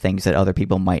sympathetic to things that other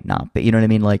people might not be. You know what I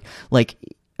mean? Like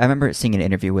I remember seeing an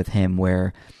interview with him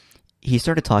where he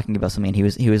started talking about something, and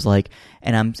he was like,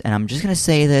 and I'm just gonna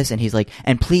say this, and he's like,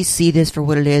 and please see this for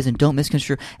what it is, and don't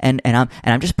misconstrue, and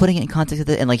I'm just putting it in context of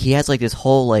it, and like he has like this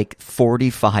whole like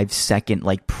 45-second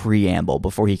like preamble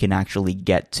before he can actually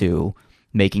get to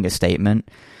making a statement,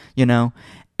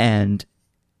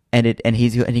 and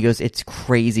he goes, it's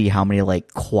crazy how many like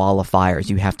qualifiers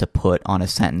you have to put on a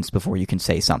sentence before you can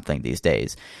say something these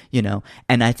days,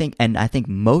 and I think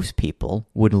most people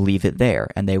would leave it there,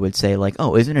 and they would say like,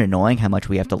 oh, isn't it annoying how much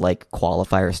we have to like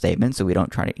qualify our statements so we don't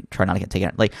try not to get taken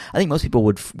out? Like, I think most people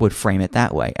would frame it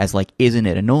that way, as like, isn't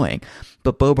it annoying?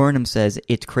 But Bo Burnham says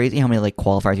it's crazy how many like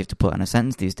qualifiers you have to put on a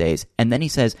sentence these days, and then he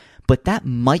says, but that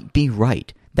might be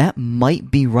right. That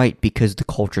might be right because the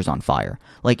culture's on fire.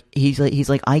 Like he's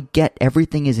like I get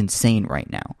everything is insane right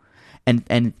now, and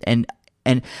I think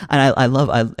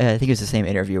it's the same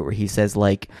interview where he says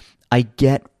like, I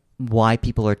get why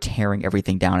people are tearing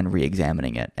everything down and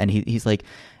re-examining it, and he's like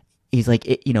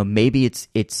maybe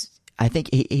it's I think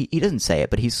he doesn't say it,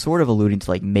 but he's sort of alluding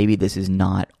to like maybe this is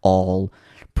not all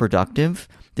productive,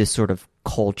 this sort of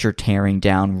culture tearing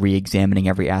down, re-examining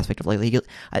every aspect of like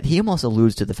he almost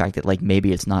alludes to the fact that like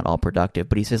maybe it's not all productive,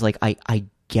 but he says like I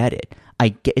get it, I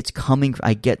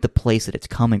get the place that it's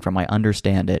coming from, I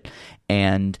understand it,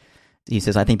 and he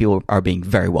says I think people are being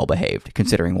very well behaved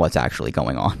considering what's actually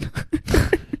going on.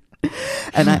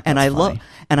 and I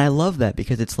love that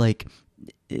because it's like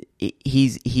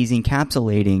he's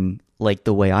encapsulating like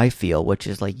the way I feel, which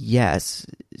is like, yes,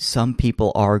 some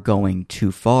people are going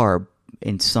too far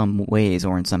in some ways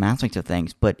or in some aspects of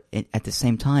things, but at the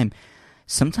same time,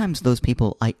 sometimes those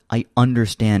people, I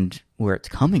understand where it's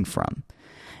coming from,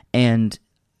 and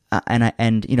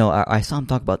I saw him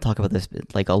talk about this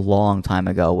like a long time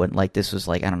ago when like this was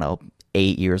like, I don't know,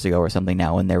 8 years ago or something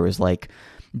now, and there was like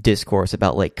discourse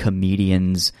about like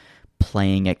comedians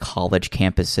playing at college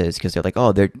campuses because they're like,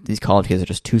 oh, these college kids are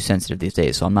just too sensitive these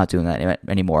days, so I'm not doing that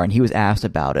anymore. And he was asked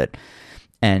about it,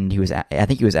 and I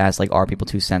think he was asked like, are people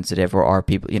too sensitive, or are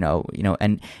people,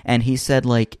 and he said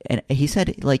like,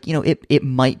 it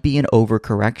might be an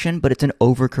overcorrection, but it's an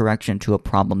overcorrection to a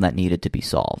problem that needed to be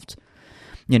solved,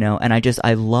 and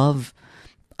I love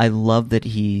that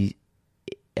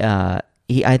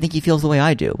I think he feels the way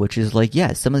I do, which is like,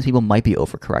 yes, some of these people might be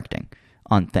overcorrecting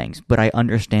on things, but I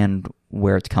understand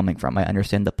where it's coming from. I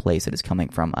understand the place that it's coming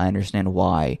from. I understand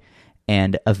why.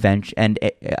 And I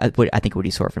think what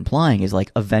he's sort of implying is like,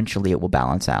 eventually it will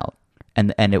balance out,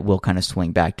 and it will kind of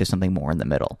swing back to something more in the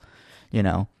middle,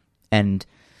 and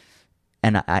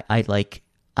I like,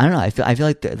 I don't know. I feel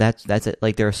like that's it.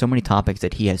 Like, there are so many topics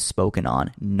that he has spoken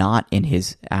on, not in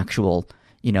his actual,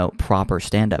 proper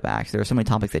stand-up acts. There are so many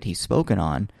topics that he's spoken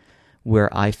on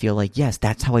where I feel like, yes,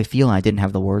 that's how I feel, and I didn't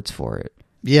have the words for it.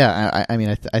 Yeah, I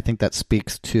mean, I think that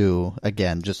speaks to,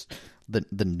 again, just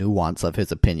the nuance of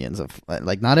his opinions. Of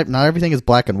like, not everything is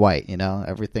black and white.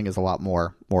 Everything is a lot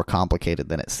more complicated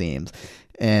than it seems.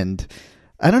 And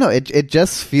I don't know. It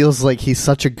just feels like he's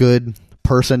such a good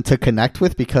person to connect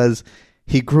with because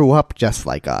he grew up just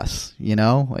like us.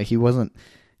 Like he wasn't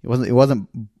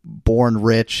born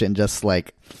rich and just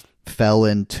like fell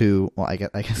into, well, I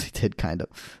guess he did kind of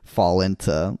fall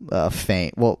into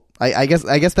fame. Well, I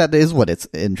guess that is what it's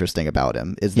interesting about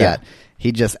him, is that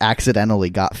he just accidentally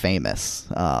got famous.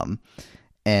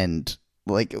 And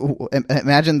like,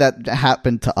 imagine that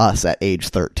happened to us at age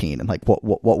 13, and like, what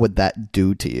would that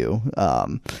do to you?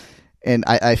 And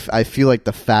I feel like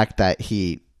the fact that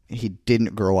he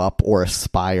didn't grow up or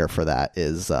aspire for that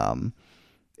is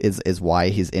why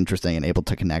he's interesting and able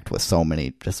to connect with so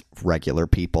many just regular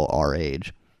people our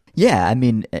age. Yeah, I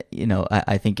mean,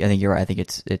 I think you're right. I think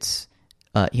it's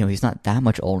he's not that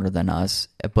much older than us,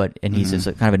 and he's just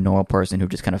kind of a normal person who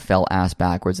just kind of fell ass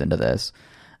backwards into this.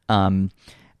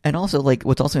 And also, like,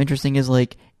 what's also interesting is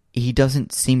like, he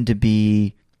doesn't seem to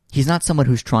be. He's not someone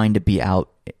who's trying to be out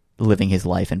living his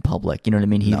life in public. You know what I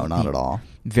mean? No, not at all.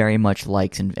 Very much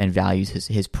likes and values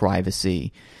his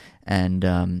privacy,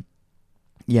 and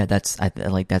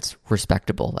that's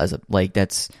respectable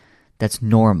that's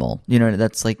normal.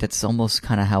 That's almost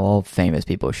kind of how all famous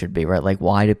people should be, right?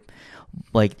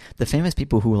 Like, the famous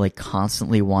people who like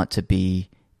constantly want to be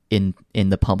in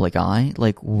the public eye,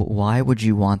 like, why would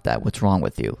you want that? What's wrong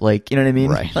with you? Like, you know what I mean?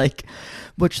 Right. Like,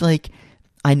 which, like,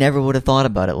 I never would have thought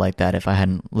about it like that if I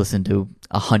hadn't listened to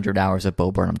 100 hours of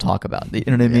Bo Burnham talk about it.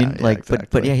 You know what I mean? Yeah, like,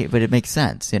 exactly. but it makes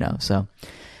sense, So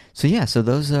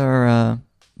those are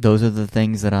the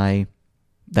things that I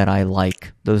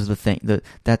like. Those are the things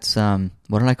that's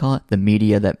what did I call it? The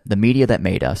media that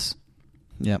made us.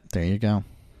 Yep, there you go.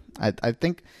 I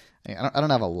think I don't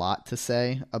have a lot to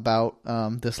say about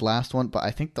this last one, but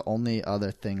I think the only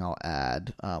other thing I'll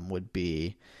add would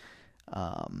be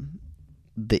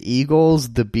the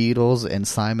Eagles, the Beatles, and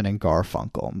Simon and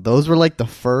Garfunkel. Those were like the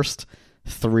first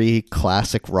 3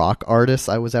 classic rock artists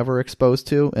I was ever exposed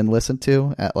to and listened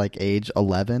to at like age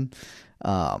 11.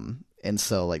 And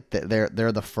so like they're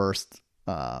the first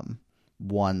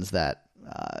ones that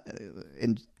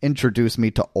introduced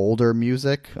me to older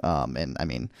music. And I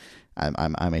mean,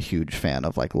 I'm a huge fan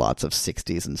of like lots of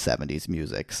 60s and 70s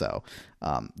music. So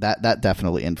that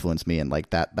definitely influenced me, and like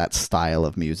that style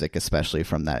of music, especially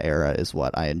from that era, is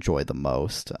what I enjoy the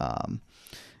most. I'm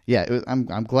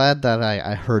glad that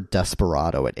I heard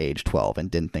Desperado at age 12 and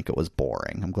didn't think it was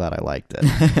boring. I'm glad I liked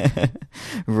it.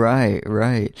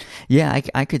 Right. Yeah,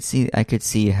 I could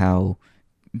see how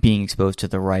being exposed to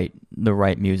the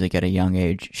right music at a young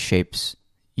age shapes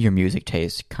your music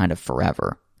taste kind of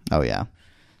forever. Oh yeah.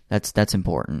 That's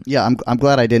important. Yeah, I'm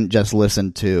glad I didn't just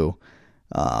listen to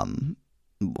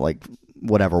like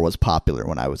whatever was popular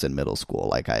when I was in middle school.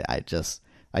 Like I just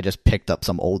picked up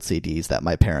some old CDs that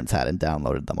my parents had and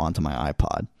downloaded them onto my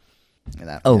iPod. And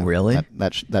that, really?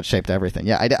 That shaped everything.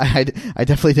 Yeah, I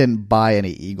definitely didn't buy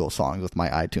any Eagle songs with my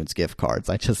iTunes gift cards.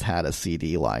 I just had a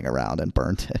CD lying around and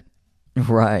burnt it.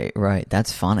 Right.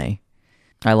 That's funny.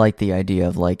 I like the idea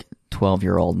of like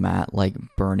 12-year-old Matt like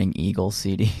burning Eagles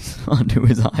CDs onto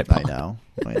his iPod.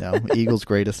 I know. Eagles'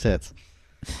 greatest hits.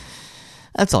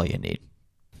 That's all you need.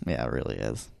 Yeah, it really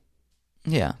is.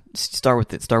 Yeah, start with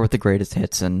the greatest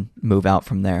hits and move out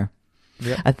from there.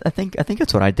 Yeah, I think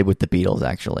that's what I did with the Beatles.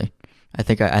 Actually, I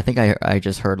think I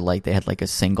just heard like they had like a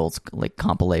singles like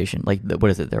compilation, like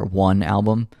what is it? Their one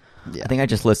album. Yeah, I think I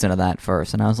just listened to that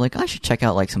first, and I was like, I should check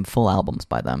out like some full albums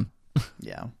by them.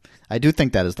 Yeah, I do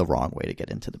think that is the wrong way to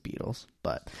get into the Beatles,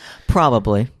 but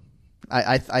probably.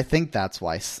 I think that's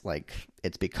why like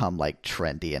it's become like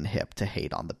trendy and hip to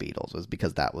hate on the Beatles, was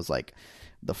because that was like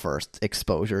the first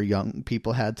exposure young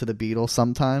people had to the Beatles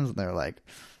sometimes, and they're like,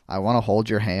 I want to hold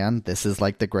your hand. This is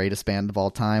like the greatest band of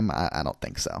all time. I don't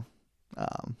think so.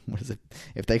 What is it?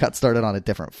 If they got started on a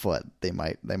different foot, they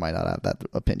might not have that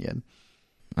opinion.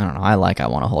 I don't know. I like I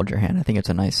Want to Hold Your Hand. I think it's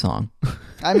a nice song.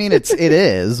 I mean, it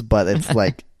is, but it's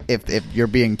like if you're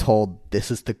being told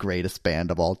this is the greatest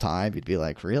band of all time, you'd be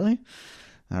like, really?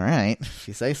 All right, if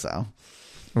you say so.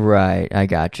 Right. I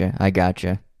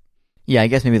gotcha. Yeah, I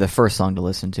guess maybe the first song to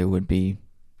listen to would be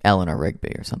Eleanor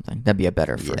Rigby or something. That'd be a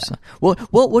better first song. Well,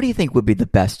 what do you think would be the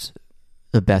best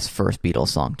first Beatles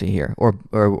song to hear?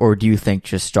 Or do you think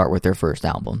just start with their first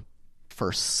album?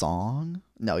 First song?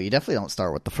 No, you definitely don't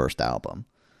start with the first album.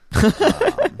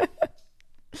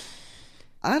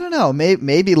 I don't know.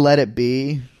 Maybe Let It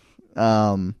Be.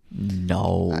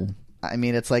 No. I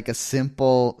mean, it's like a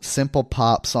simple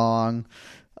pop song,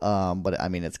 but I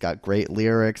mean, it's got great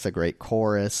lyrics, a great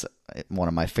chorus, one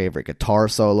of my favorite guitar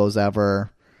solos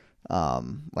ever.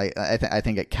 Like I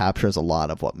think it captures a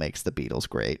lot of what makes the Beatles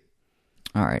great.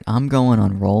 All right, I'm going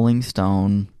on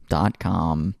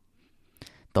RollingStone.com,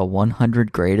 the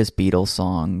 100 greatest Beatles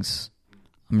songs.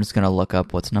 I'm just going to look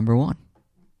up what's number one.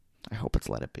 I hope it's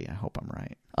Let It Be. I hope I'm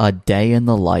right. A Day in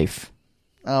the Life.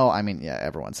 Oh, I mean, yeah,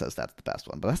 everyone says that's the best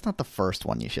one, but that's not the first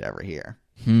one you should ever hear.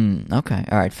 Okay.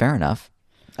 All right, fair enough.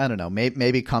 I don't know.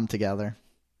 Maybe Come Together.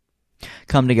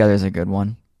 Come Together is a good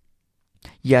one.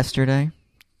 Yesterday.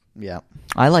 Yeah.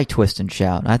 I like Twist and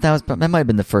Shout. That might have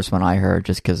been the first one I heard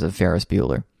just because of Ferris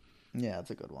Bueller. Yeah,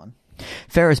 it's a good one.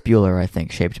 Ferris Bueller, I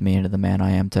think, shaped me into the man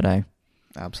I am today.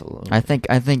 Absolutely.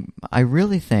 I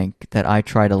really think that I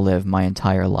try to live my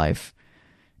entire life.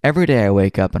 Every day I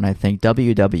wake up and I think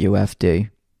WWFD.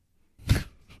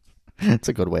 It's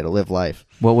a good way to live life.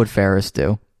 What would Ferris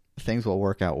do? Things will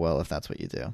work out well if that's what you do.